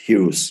real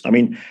heroes. I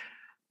mean,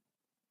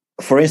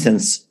 for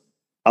instance,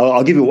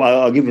 I'll give you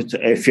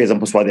a few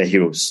examples why they're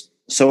heroes.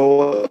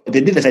 So they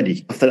did a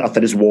study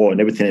after this war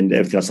and everything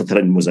that started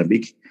in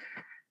Mozambique.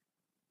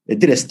 They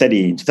did a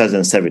study in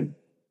 2007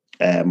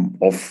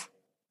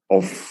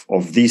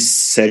 of these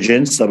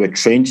surgeons that were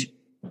trained,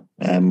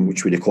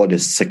 which they call the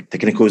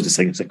technicals, the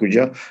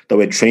secretaria, that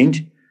were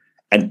trained,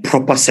 and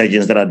proper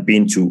surgeons that had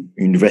been to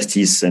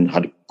universities and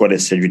had got a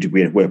surgery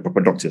degree and were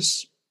proper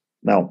doctors.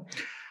 Now,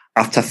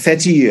 after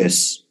 30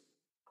 years,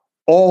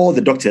 all the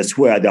doctors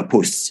who were at their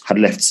posts had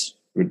left.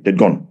 They'd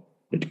gone.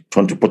 They'd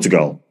gone to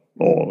Portugal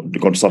or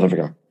they'd gone to South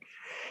Africa.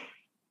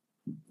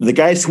 The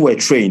guys who were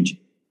trained,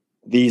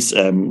 these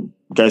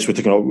guys who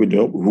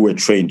were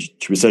trained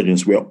to be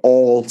surgeons, were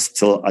all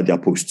still at their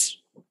posts.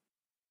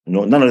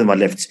 None of them had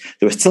left.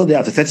 They were still there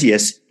after 30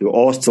 years. They were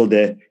all still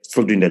there,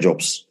 still doing their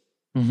jobs.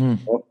 Mm-hmm.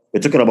 We're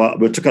talking about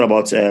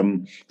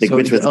the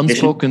great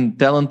unspoken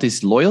talent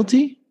is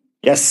loyalty?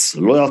 Yes,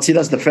 loyalty,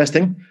 that's the first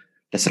thing.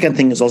 The second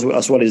thing is also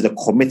as well is the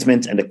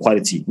commitment and the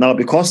quality. Now,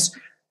 because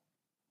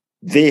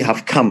they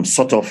have come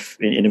sort of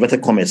in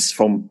inverted commas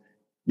from,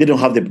 they don't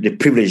have the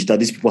privilege that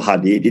these people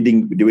had. They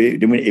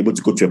weren't able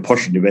to go to a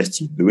posh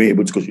university. They weren't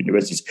able to go to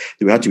universities.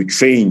 They had to be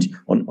trained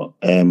from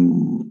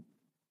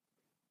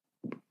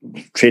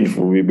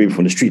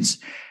the streets.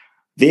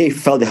 They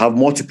felt they have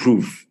more to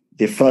prove.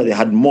 They felt they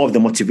had more of the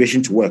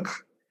motivation to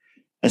work.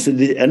 And so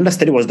another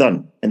study was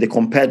done, and they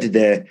compared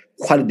the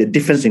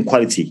difference in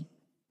quality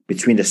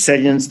between the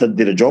surgeons that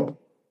did a job,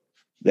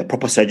 the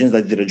proper surgeons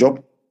that did a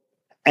job,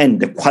 and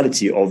the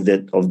quality of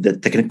the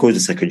technical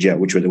secretaria,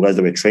 which were the guys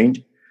that were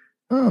trained.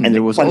 And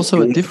there was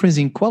also a difference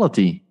in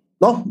quality.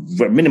 No,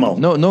 very minimal.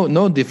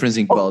 No difference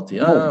in quality.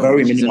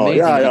 Very minimal.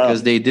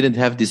 Because they didn't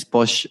have this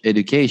posh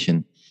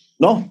education.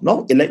 No.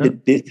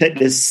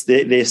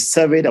 They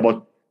surveyed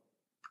about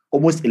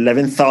almost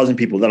 11,000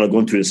 people that are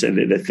going through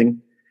the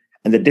thing,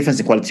 and the difference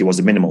in quality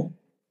was minimal.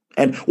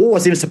 And what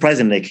was even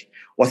surprising,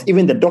 was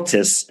even the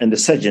doctors and the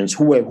surgeons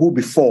who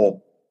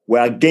before were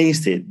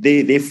against it.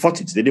 They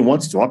fought it. They didn't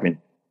want it to happen.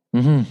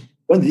 Mm-hmm.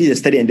 When they did a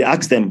study and they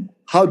asked them,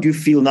 "How do you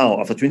feel now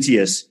after 20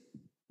 years?"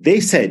 They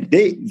said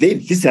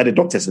these are the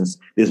doctors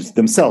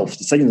themselves,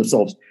 the surgeons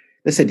themselves.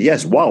 They said,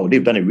 "Yes, wow,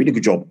 they've done a really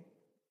good job."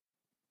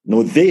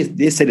 No,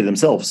 they said it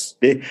themselves.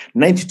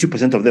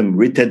 92% of them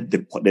rated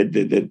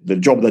the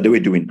job that they were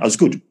doing as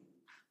good.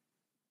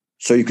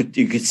 So you could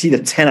see the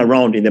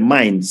turnaround in the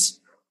minds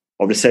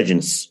of the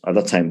surgeons at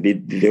that time.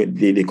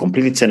 They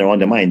completely turned around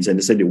their minds and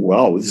they said,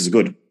 "Wow, this is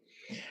good."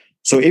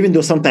 So even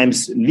though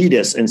sometimes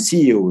leaders and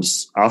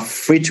CEOs are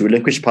afraid to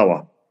relinquish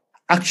power,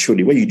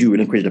 actually, when you do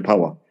relinquish the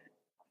power,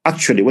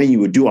 actually, when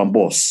you do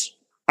unboss,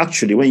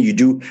 actually, when you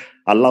do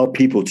allow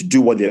people to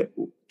do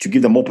to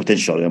give them more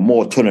potential and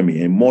more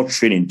autonomy and more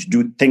training to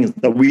do things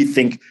that we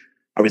think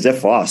are reserved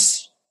for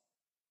us,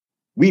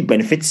 we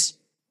benefits,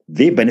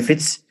 they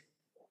benefits,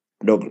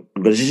 the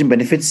organization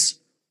benefits,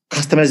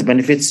 customers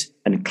benefits,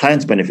 and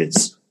clients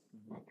benefits.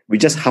 We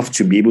just have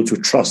to be able to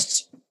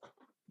trust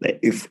that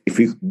if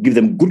we give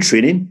them good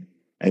training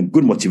and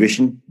good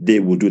motivation, they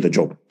will do the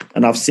job.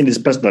 And I've seen this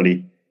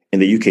personally in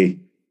the UK.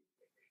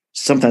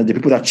 Sometimes the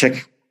people that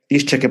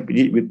these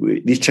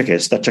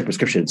checkers that check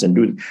prescriptions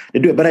and they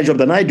do a better job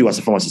than I do as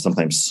a pharmacist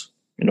sometimes.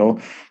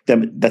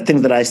 The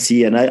things that I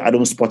see and I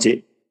don't spot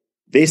it,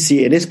 they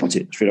see it and they spot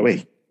it straight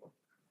away.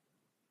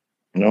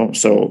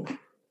 So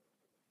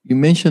you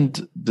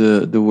mentioned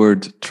the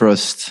word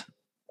trust.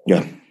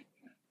 Yeah.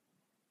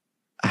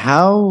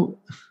 How,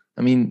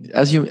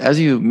 as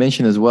you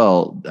mentioned as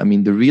well,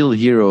 the real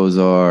heroes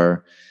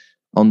are,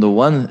 on the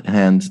one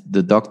hand,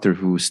 the doctor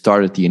who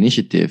started the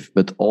initiative,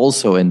 but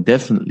also and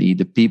definitely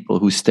the people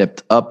who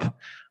stepped up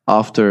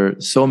after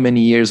so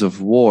many years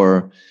of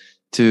war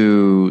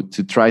to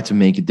try to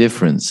make a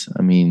difference.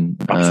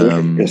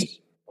 Absolutely, yes.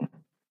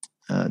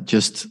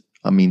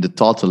 The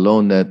thought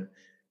alone that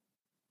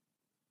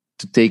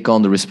to take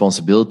on the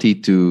responsibility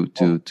to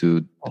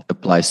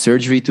apply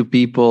surgery to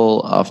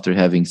people after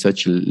having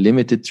such a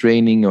limited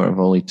training or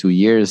only 2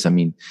 years.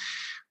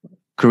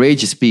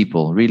 Courageous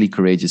people, really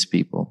courageous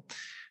people.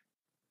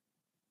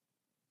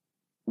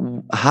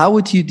 How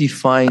would you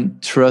define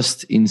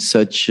trust in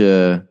such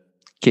a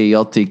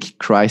chaotic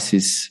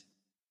crisis,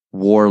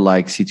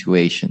 warlike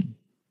situation?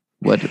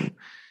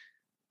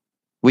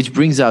 Which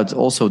brings out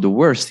also the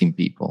worst in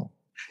people.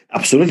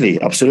 Absolutely.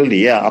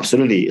 Yeah,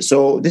 absolutely.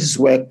 So this is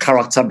where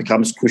character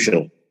becomes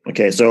crucial.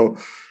 Okay, so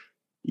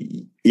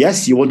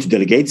yes, you want to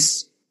delegate.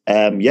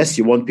 Yes,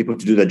 you want people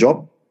to do their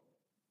job.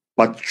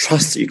 But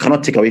trust, you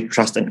cannot take away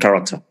trust and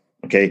character.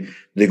 Okay,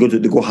 they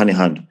go hand in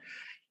hand.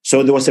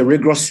 So there was a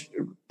rigorous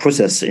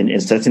process in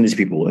selecting these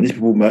people, and these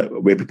people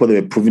were people that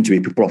were proven to be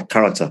people of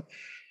character.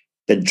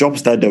 The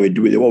jobs that they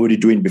were already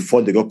doing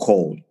before they got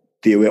called,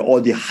 they were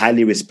already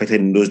highly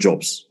respected in those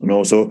jobs.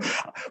 So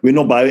we're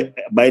not by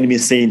any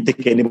means saying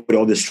take anybody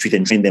off the street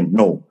and train them.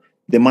 No,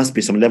 there must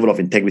be some level of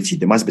integrity.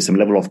 There must be some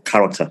level of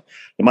character.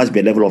 There must be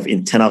a level of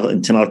internal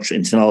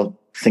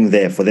thing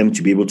there for them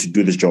to be able to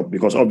do this job.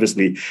 Because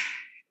obviously,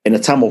 in a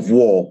time of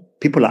war,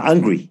 people are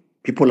angry.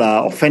 People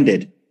are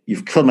offended.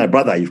 You've killed my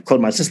brother. You've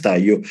killed my sister.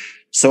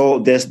 So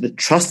there's the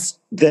trust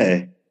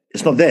there.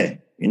 It's not there.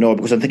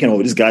 because I'm thinking,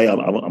 oh, this guy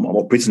I'm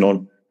operating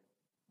on,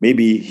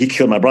 maybe he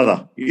killed my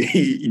brother,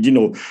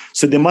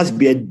 So there must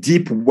be a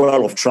deep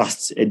well of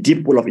trust, a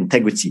deep well of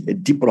integrity, a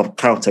deep well of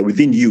character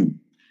within you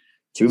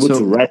to be able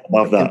to write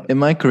about that.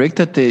 Am I correct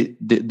that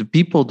the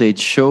people they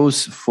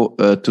chose for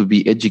to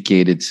be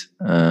educated,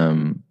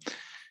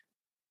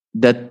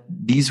 that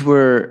these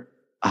were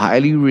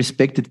highly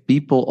respected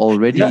people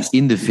already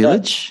in the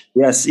village?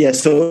 Yes.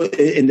 So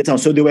in the town,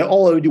 so they were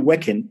already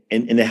working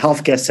in a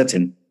healthcare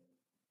setting.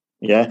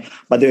 Yeah,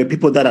 but there were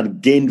people that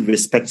had gained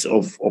respect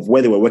of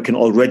where they were working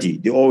already.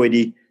 They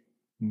already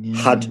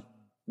had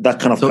that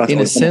kind of. So in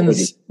a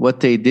sense, what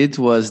they did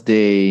was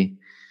they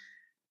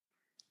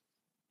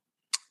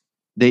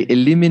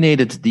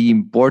eliminated the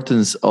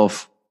importance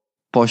of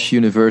posh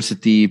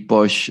university,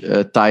 posh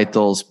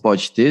titles,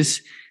 posh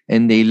this,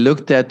 and they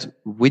looked at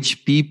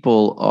which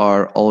people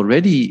are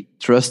already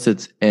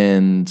trusted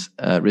and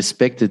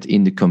respected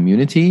in the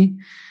community.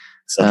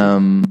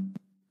 Exactly.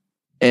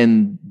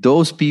 And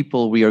those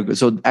people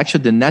so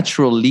actually the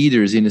natural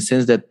leaders, in a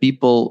sense, that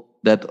people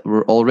that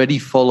were already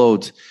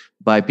followed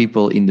by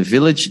people in the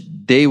village,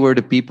 they were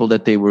the people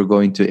that they were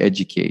going to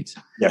educate.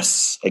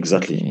 Yes,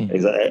 exactly.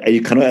 Exactly.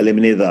 You cannot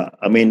eliminate that.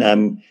 I mean,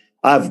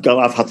 I've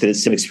had the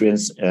same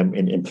experience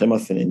in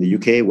Plymouth in the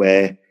UK,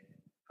 where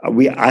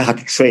I had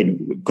to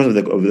train because of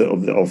the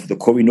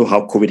COVID. We know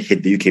how COVID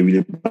hit the UK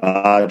really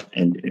bad,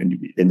 and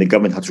the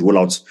government had to roll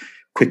out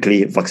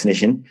quickly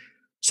vaccination.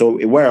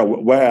 So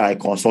where I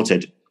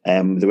consulted,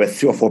 there were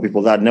 3 or 4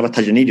 people that had never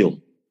touched a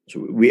needle.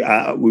 So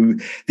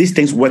these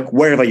things work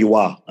wherever you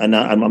are. And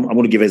I'm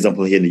going to give an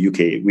example here in the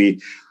UK.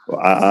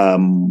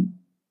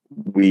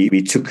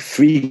 We took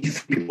 3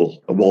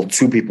 people, well,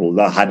 2 people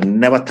that had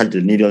never touched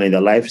a needle in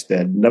their lives. They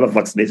had never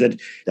vaccinated.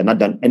 They'd not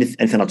done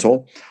anything at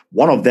all.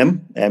 One of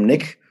them,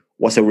 Nick,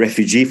 was a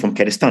refugee from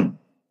Kurdistan.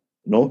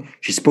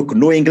 She spoke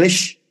no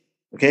English.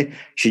 Okay,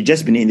 she'd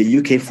just been in the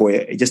UK for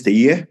just a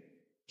year.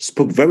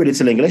 Spoke very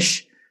little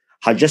English.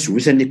 Had just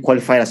recently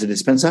qualified as a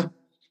dispenser.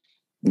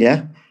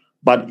 Yeah.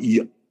 But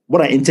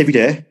when I interviewed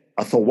her,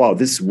 I thought, wow,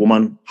 this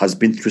woman has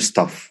been through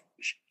stuff.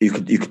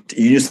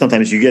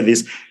 Sometimes you get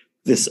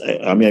this,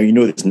 I mean,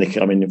 this,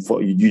 Nick, I mean,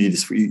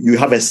 you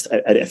have a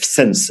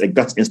sense, a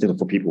gut instinct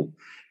for people.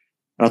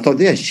 And I thought,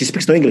 yeah, she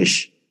speaks no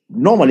English.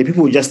 Normally,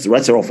 people would just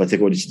write her off and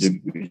think, oh, she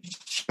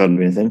can't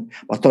do anything.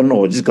 But I thought,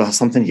 no, this girl has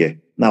something here.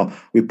 Now,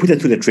 we put her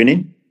through the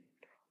training.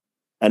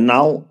 And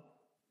now,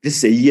 this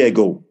is a year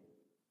ago.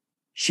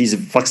 She's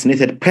personally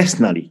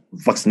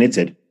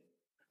vaccinated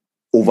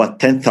over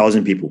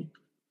 10,000 people.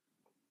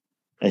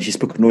 And she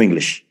spoke no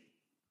English.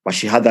 But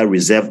she had that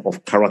reserve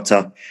of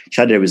character.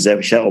 She had a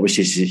reserve.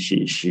 Obviously,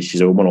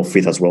 she's a woman of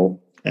faith as well,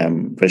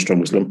 very strong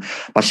Muslim.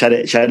 But she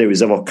had a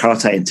reserve of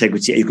character,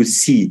 integrity. And you could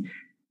see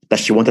that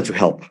she wanted to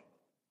help.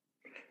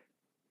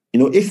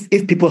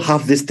 If people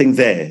have this thing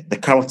there, the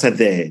character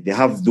there, they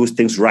have those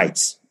things right,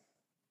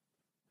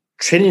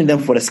 training them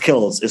for the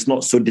skills is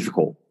not so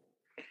difficult.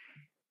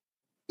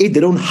 If they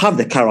don't have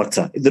the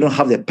character, if they don't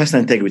have the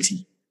personal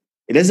integrity,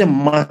 it doesn't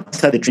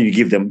matter the training you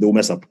give them, they'll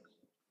mess up.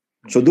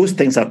 So those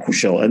things are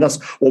crucial, and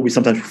that's what we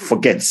sometimes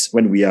forget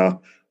when we are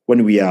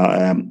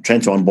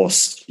trying to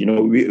unboss.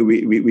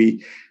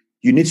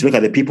 You need to look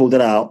at the people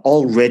that are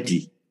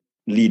already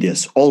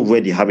leaders,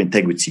 already have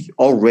integrity,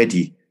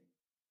 already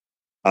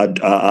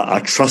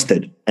are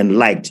trusted and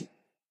liked,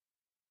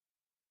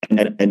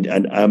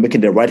 and are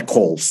making the right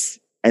calls,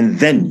 and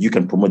then you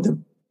can promote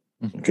them.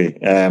 Okay.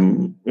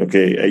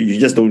 You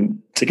just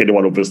don't take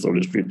anyone over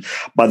the street,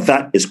 but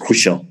that is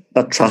crucial.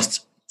 That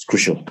trust is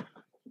crucial.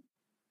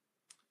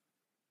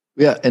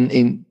 Yeah, and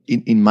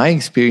in my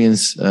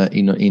experience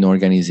in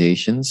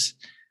organizations,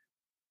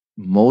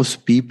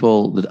 most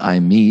people that I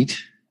meet,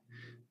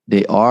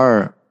 they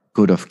are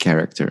good of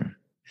character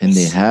and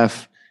they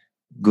have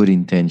good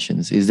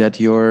intentions. Is that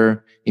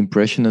your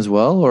impression as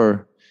well,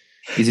 or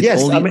is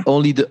it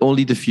only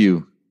the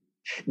few?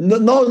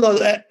 No.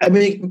 I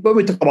mean, when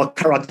we talk about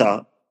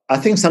character, I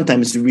think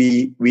sometimes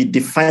we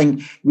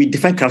define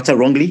character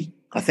wrongly.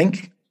 I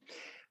think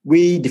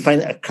we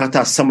define a character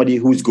as somebody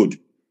who's good,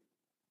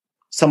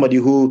 somebody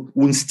who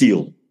won't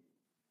steal,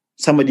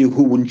 somebody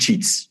who won't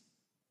cheat.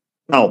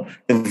 Now,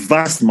 the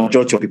vast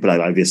majority of people are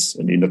like this.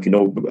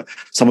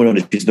 Someone on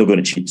the street is not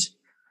going to cheat.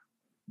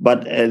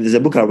 But there's a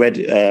book I read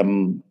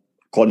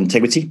called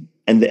Integrity.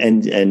 And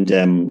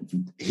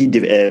he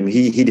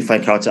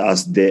defined character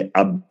as the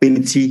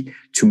ability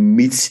to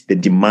meet the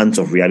demands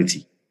of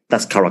reality.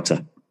 That's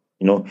character.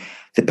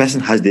 The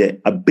person has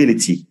the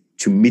ability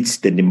to meet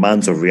the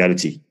demands of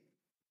reality.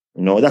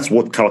 That's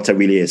what character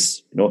really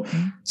is.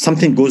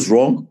 Something goes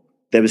wrong,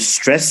 there is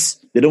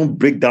stress, they don't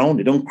break down,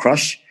 they don't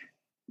crash.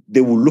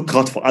 They will look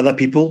out for other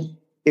people,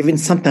 even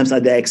sometimes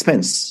at their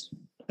expense.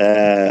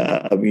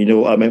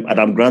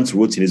 Adam Grant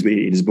wrote in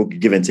his book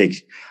Give and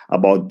Take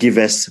about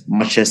givers,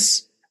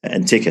 matchers,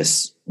 and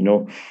takers.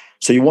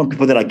 So you want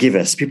people that are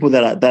givers, people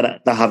that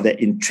have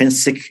the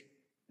intrinsic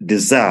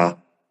desire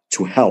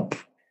to help,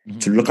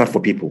 to look out for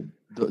people.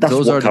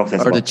 Those are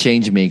the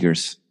change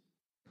makers.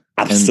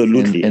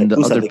 Absolutely, and the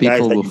other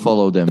people will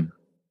follow them.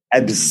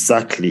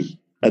 Exactly.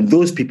 And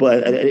those people,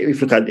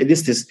 if you look at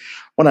this,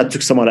 when I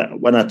took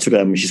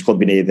she's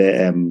called Binay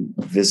there,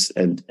 this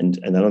and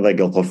another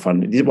girl called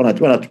Fan.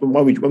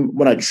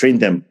 When I trained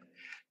them,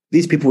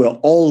 these people were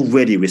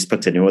already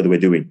respected in what they were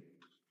doing.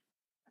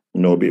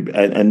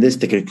 And this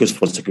taking course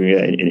for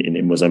security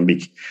in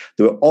Mozambique,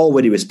 they were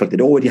already respected.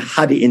 They already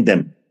had it in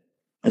them,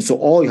 and so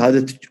all you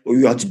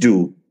had to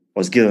do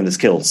was give them the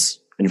skills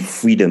and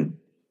freedom.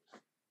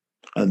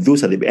 And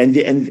those are and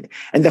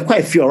there are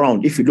quite a few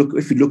around. If you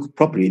look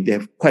properly,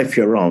 there are quite a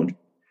few around.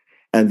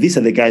 And these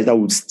are the guys that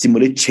would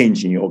stimulate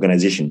change in your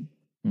organization.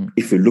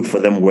 If you look for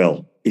them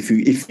well,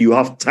 if you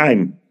have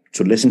time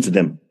to listen to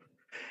them,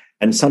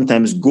 and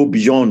sometimes go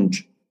beyond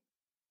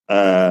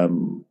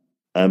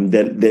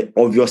the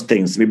obvious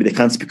things. Maybe they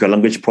can't speak your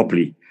language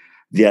properly.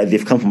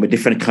 They've come from a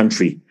different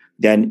country.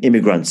 They're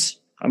immigrants.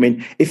 I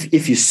mean,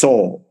 if you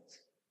saw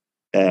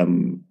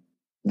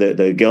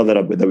the girl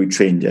that we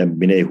trained,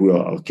 Binay,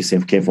 who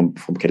came from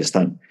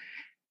Kurdistan,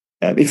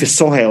 if you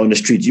saw her on the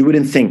street, you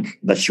wouldn't think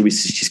that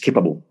she's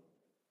capable.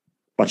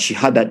 But she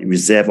had that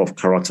reserve of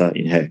character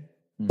in her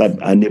that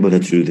enabled her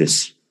to do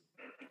this.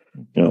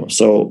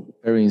 So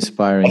very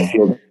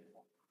inspiring.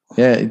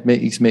 Yeah, it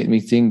makes me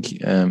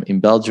think. In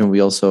Belgium, we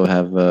also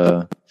have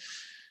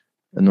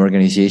an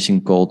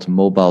organization called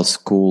Mobile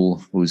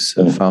School, who's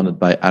founded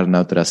by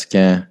Arnaud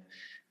Raskin,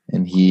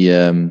 and he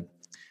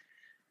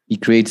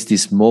creates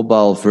these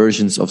mobile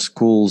versions of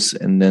schools,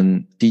 and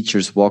then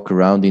teachers walk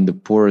around in the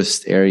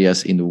poorest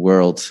areas in the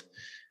world,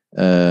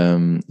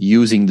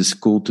 using the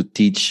school to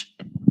teach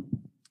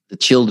the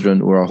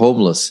children who are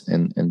homeless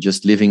and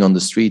just living on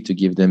the street, to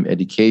give them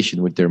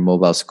education with their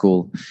mobile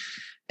school.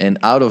 And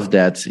out of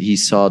that, he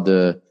saw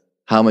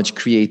how much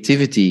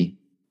creativity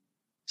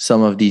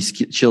some of these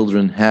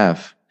children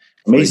have.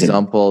 For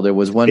example, there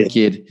was one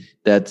kid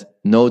that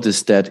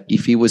noticed that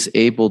if he was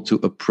able to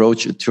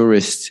approach a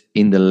tourist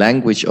in the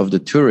language of the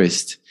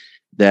tourist,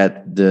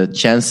 that the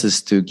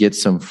chances to get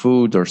some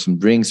food or some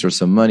drinks or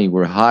some money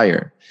were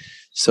higher.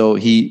 So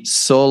he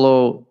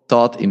solo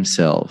taught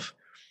himself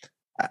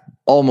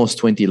almost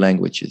 20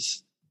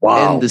 languages.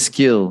 Wow. And the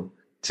skill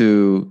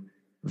to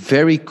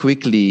very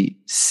quickly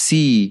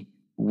see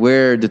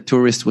where the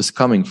tourist was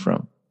coming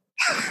from,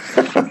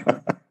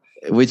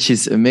 which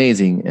is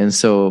amazing. And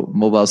so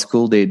Mobile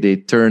School, they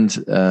turned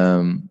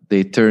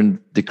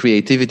the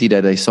creativity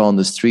that I saw on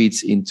the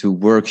streets into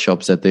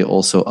workshops that they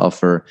also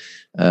offer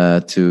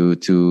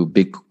to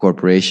big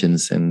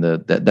corporations, and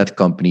that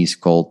company is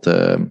called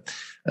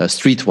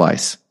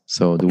Streetwise.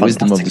 So the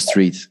wisdom of the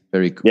street,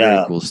 very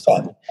cool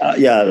story.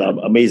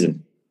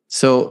 Amazing.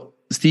 So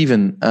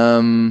Steven,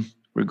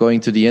 we're going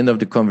to the end of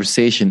the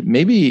conversation.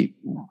 Maybe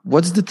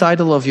what's the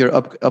title of your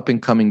up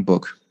and coming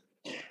book?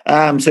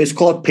 So it's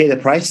called Pay the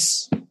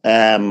Price.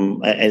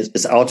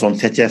 It's out on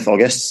 30th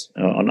August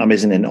on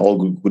Amazon and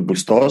all good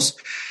bookstores.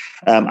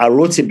 I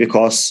wrote it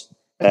because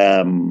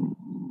I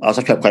was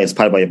actually quite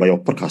inspired by your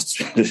podcast,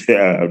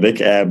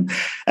 Rick.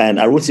 And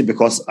I wrote it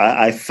because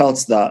I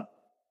felt that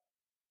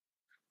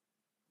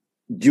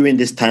during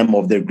this time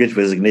of the Great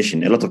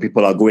Resignation, a lot of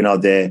people are going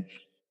out there.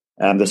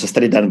 There's a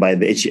study done by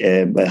the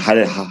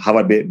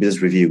Harvard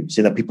Business Review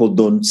saying that people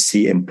don't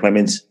see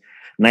employment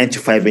 9 to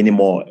 5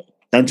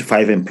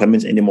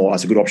 employment anymore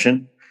as a good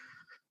option.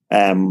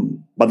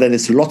 But then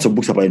there's lots of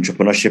books about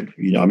entrepreneurship.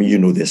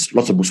 This,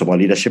 lots of books about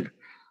leadership.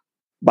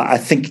 But I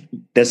think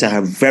there's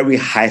a very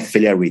high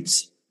failure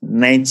rates.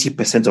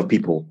 90% of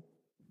people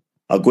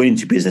are going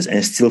into business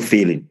and still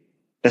failing,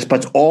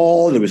 despite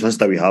all the resources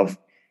that we have,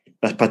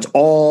 despite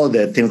all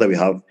the things that we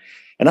have.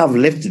 And I've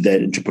lived the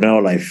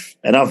entrepreneurial life,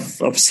 and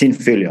I've seen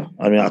failure.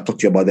 I mean, I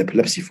talked to you about the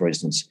epilepsy, for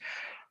instance.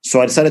 So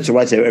I decided to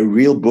write a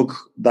real book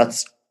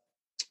that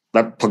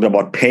talked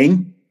about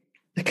pain,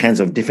 the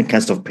different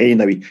kinds of pain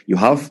that you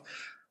have.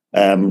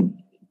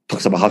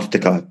 Talks about how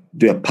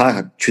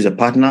to choose a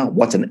partner,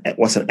 what's an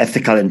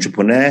ethical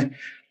entrepreneur.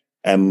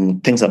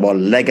 Things about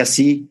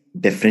legacy,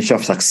 definition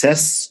of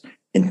success,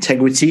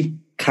 integrity,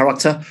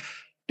 character.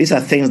 These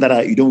are things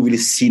that you don't really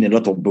see in a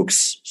lot of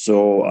books.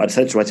 So I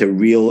decided to write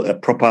a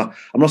proper.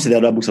 I'm not saying the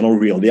other books are not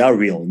real. They are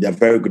real. They are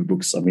very good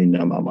books. I mean,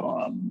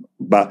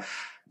 but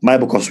my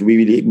book was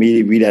really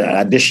an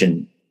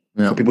addition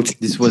for people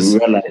to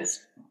realize.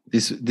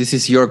 This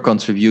is your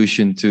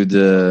contribution to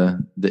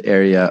the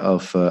area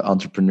of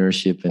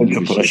entrepreneurship and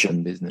leadership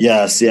and business.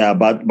 Yes, yeah,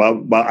 but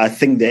I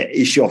think the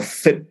issue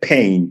of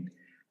pain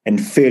and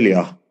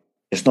failure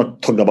is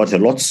not talked about a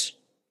lot.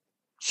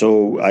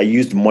 So I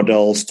used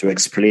models to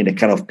explain the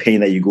kind of pain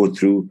that you go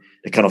through,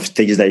 the kind of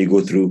stages that you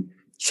go through,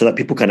 so that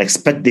people can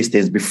expect these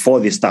things before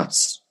they start.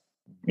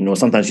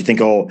 Sometimes you think,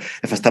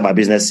 if I start my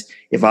business,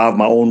 if I have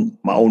my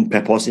own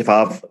purpose, if I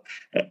have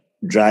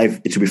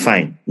drive, it will be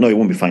fine. No, it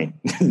won't be fine.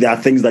 There are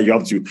things that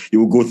you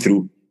will go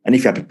through, and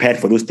if you are prepared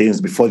for those things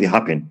before they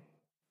happen,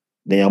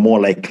 then you are more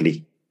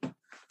likely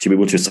to be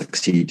able to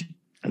succeed.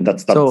 And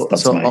that's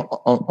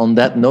on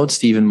that note,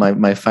 Steven,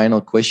 my final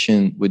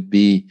question would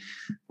be: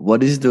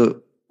 what is the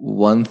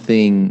one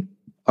thing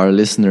our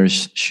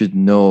listeners should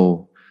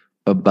know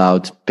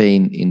about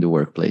pain in the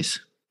workplace?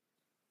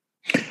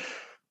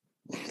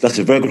 That's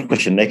a very good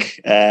question,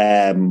 Nick.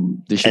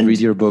 They should read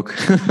your book.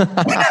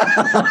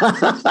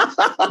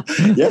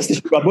 Yes, they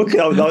should read my book.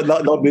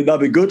 That'll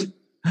be good.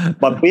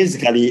 But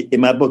basically,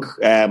 in my book,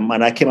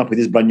 and I came up with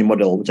this brand new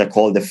model, which I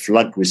call the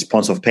flag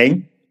response of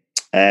pain.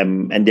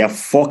 And there are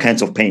 4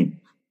 kinds of pain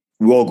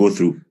we all go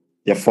through.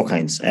 There are 4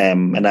 kinds.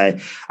 And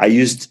I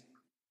used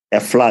a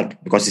flag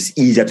because it's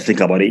easier to think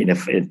about it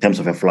in terms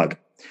of a flag.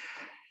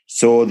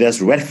 So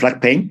there's red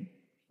flag pain,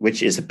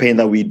 which is a pain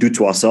that we do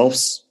to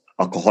ourselves: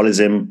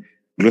 alcoholism,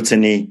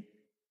 gluttony,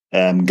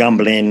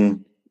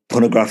 gambling,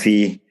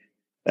 pornography,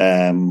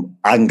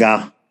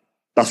 anger.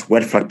 That's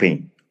red flag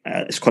pain.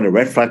 It's called a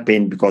red flag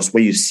pain because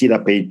when you see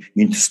that pain,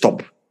 you need to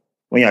stop.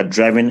 When you're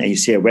driving and you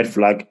see a red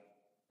flag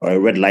or a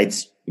red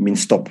light, it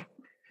means stop.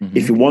 Mm-hmm.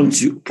 If you want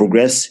to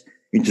progress,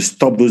 you need to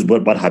stop those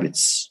bad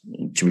habits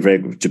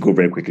to go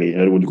very quickly. I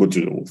don't want to go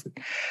through the whole thing.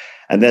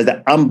 And there's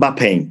the amber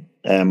pain,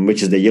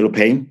 which is the yellow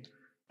pain,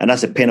 and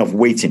that's the pain of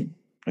waiting.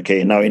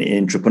 Okay, now in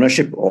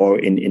entrepreneurship or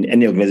in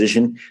any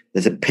organization,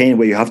 there's a pain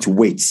where you have to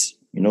wait.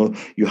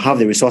 You have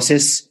the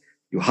resources,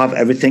 you have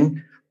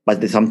everything, but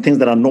there's some things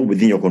that are not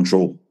within your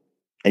control,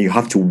 and you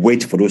have to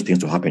wait for those things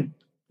to happen.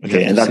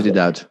 Okay, and that's it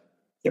out.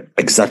 Yeah,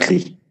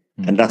 exactly.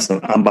 And that's an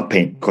amber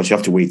pain because you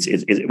have to wait.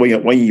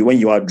 When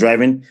you are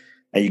driving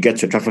and you get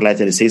to a traffic light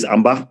and it says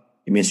amber,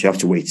 it means you have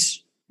to wait.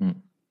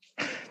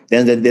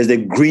 Then there's the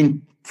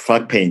green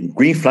flag pain.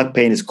 Green flag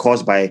pain is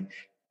caused by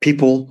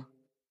people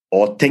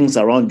or things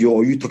around you,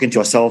 or you talking to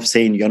yourself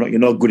saying you're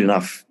not good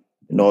enough.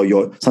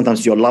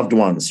 Sometimes your loved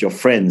ones, your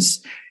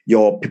friends,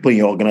 your people in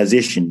your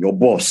organization, your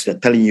boss, they're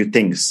telling you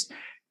things.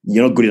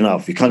 You're not good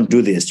enough. You can't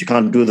do this. You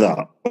can't do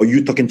that. Or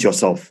you talking to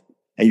yourself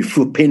and you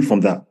feel pain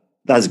from that.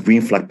 That's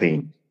green flag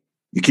pain.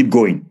 You keep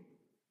going.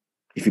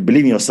 If you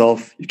believe in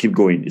yourself, you keep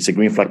going. It's a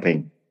green flag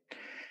pain.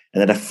 And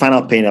then the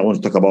final pain I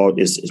want to talk about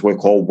is what we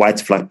call white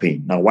flag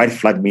pain. Now, white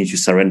flag means you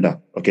surrender.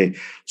 Okay.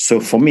 So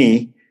for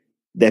me,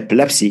 the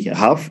epilepsy I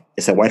have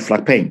is a white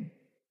flag pain.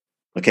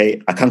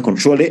 Okay. I can't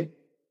control it.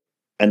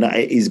 And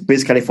it's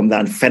basically from the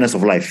unfairness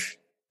of life.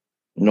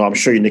 I'm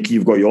sure, Nikki,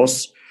 you've got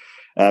yours.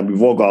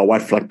 We've all got our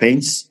white flag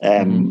pains.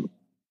 And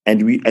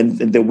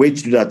the way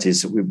to do that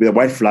is with the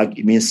white flag,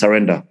 it means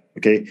surrender.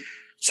 Okay.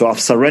 So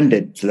I've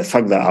surrendered to the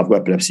fact that I've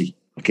got epilepsy.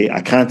 Okay.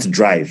 I can't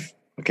drive.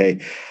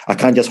 Okay. I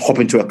can't just hop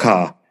into a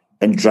car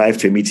and drive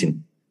to a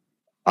meeting.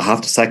 I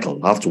have to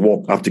cycle. I have to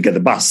walk. I have to get the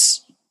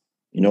bus.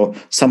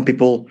 Some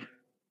people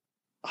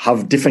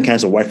have different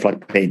kinds of white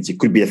flag pains. It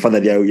could be the fact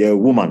that you're a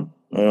woman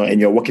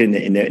and you're working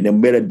in a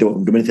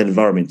male-dominated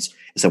environment.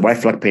 It's a white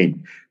flag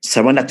pain.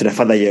 Surrender to the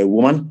fact that you're a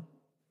woman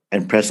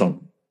and press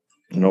on.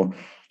 So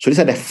these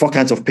are the 4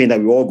 kinds of pain that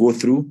we all go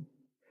through.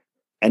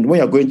 And when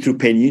you're going through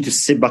pain, you need to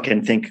sit back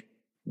and think,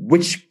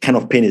 which kind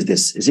of pain is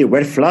this? Is it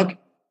red flag?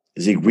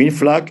 Is it green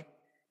flag?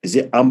 Is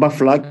it amber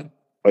flag?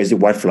 Or is it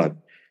white flag?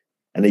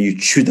 And then you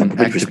choose the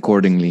appropriate act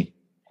accordingly.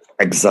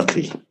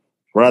 Exactly.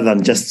 Rather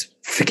than just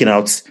freaking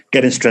out,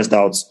 getting stressed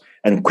out,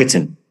 and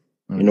quitting.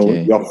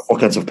 Okay. You have 4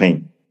 kinds of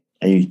pain.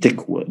 And you take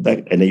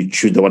that, and then you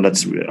choose the one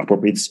that's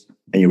appropriate,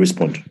 and you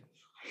respond.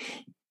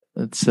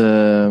 It's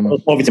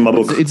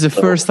it's the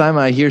first time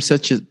I hear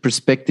such a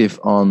perspective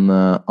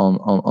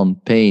on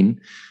pain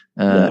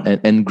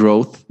and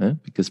growth,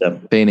 because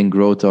pain and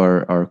growth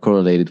are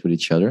correlated with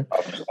each other.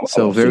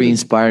 So very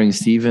inspiring,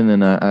 Steven.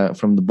 And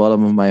from the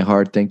bottom of my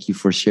heart, thank you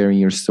for sharing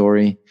your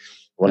story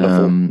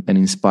and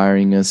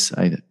inspiring us.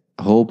 I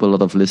hope a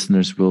lot of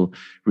listeners will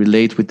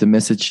relate with the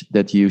message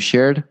that you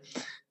shared.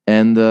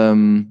 And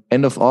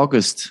end of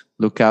August,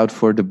 look out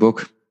for the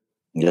book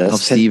of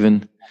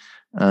Steven.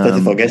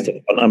 30th August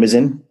on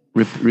Amazon.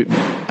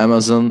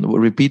 Amazon.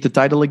 Repeat the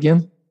title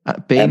again.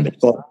 Pain.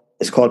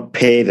 It's called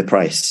Pay the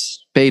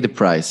Price. Pay the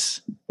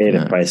price. Pay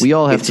the price. We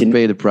all have to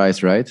pay the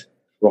price, right?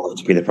 We all have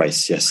to pay the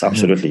price. Yes,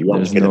 absolutely. We all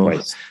have to pay the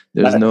price.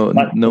 There's no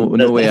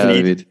way out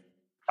of it.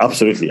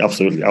 Absolutely.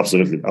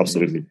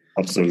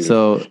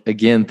 So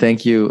again,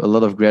 thank you. A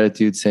lot of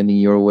gratitude sending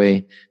your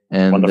way,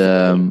 and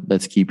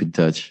let's keep in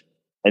touch.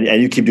 And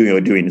you keep doing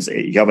what you're doing.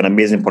 You have an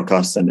amazing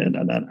podcast, and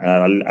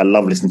I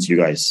love listening to you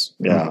guys.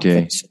 Yeah, okay.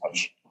 Thank you so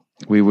much.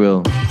 We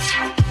will.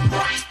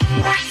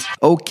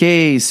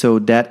 Okay, so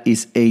that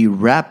is a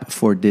wrap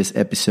for this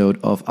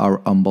episode of our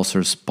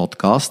Unbossers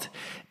podcast.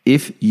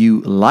 If you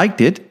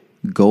liked it,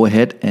 go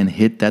ahead and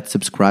hit that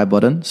subscribe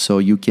button so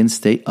you can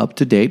stay up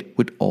to date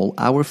with all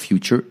our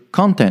future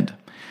content.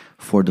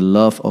 For the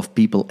love of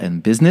people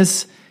and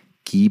business,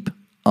 keep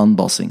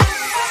unbossing.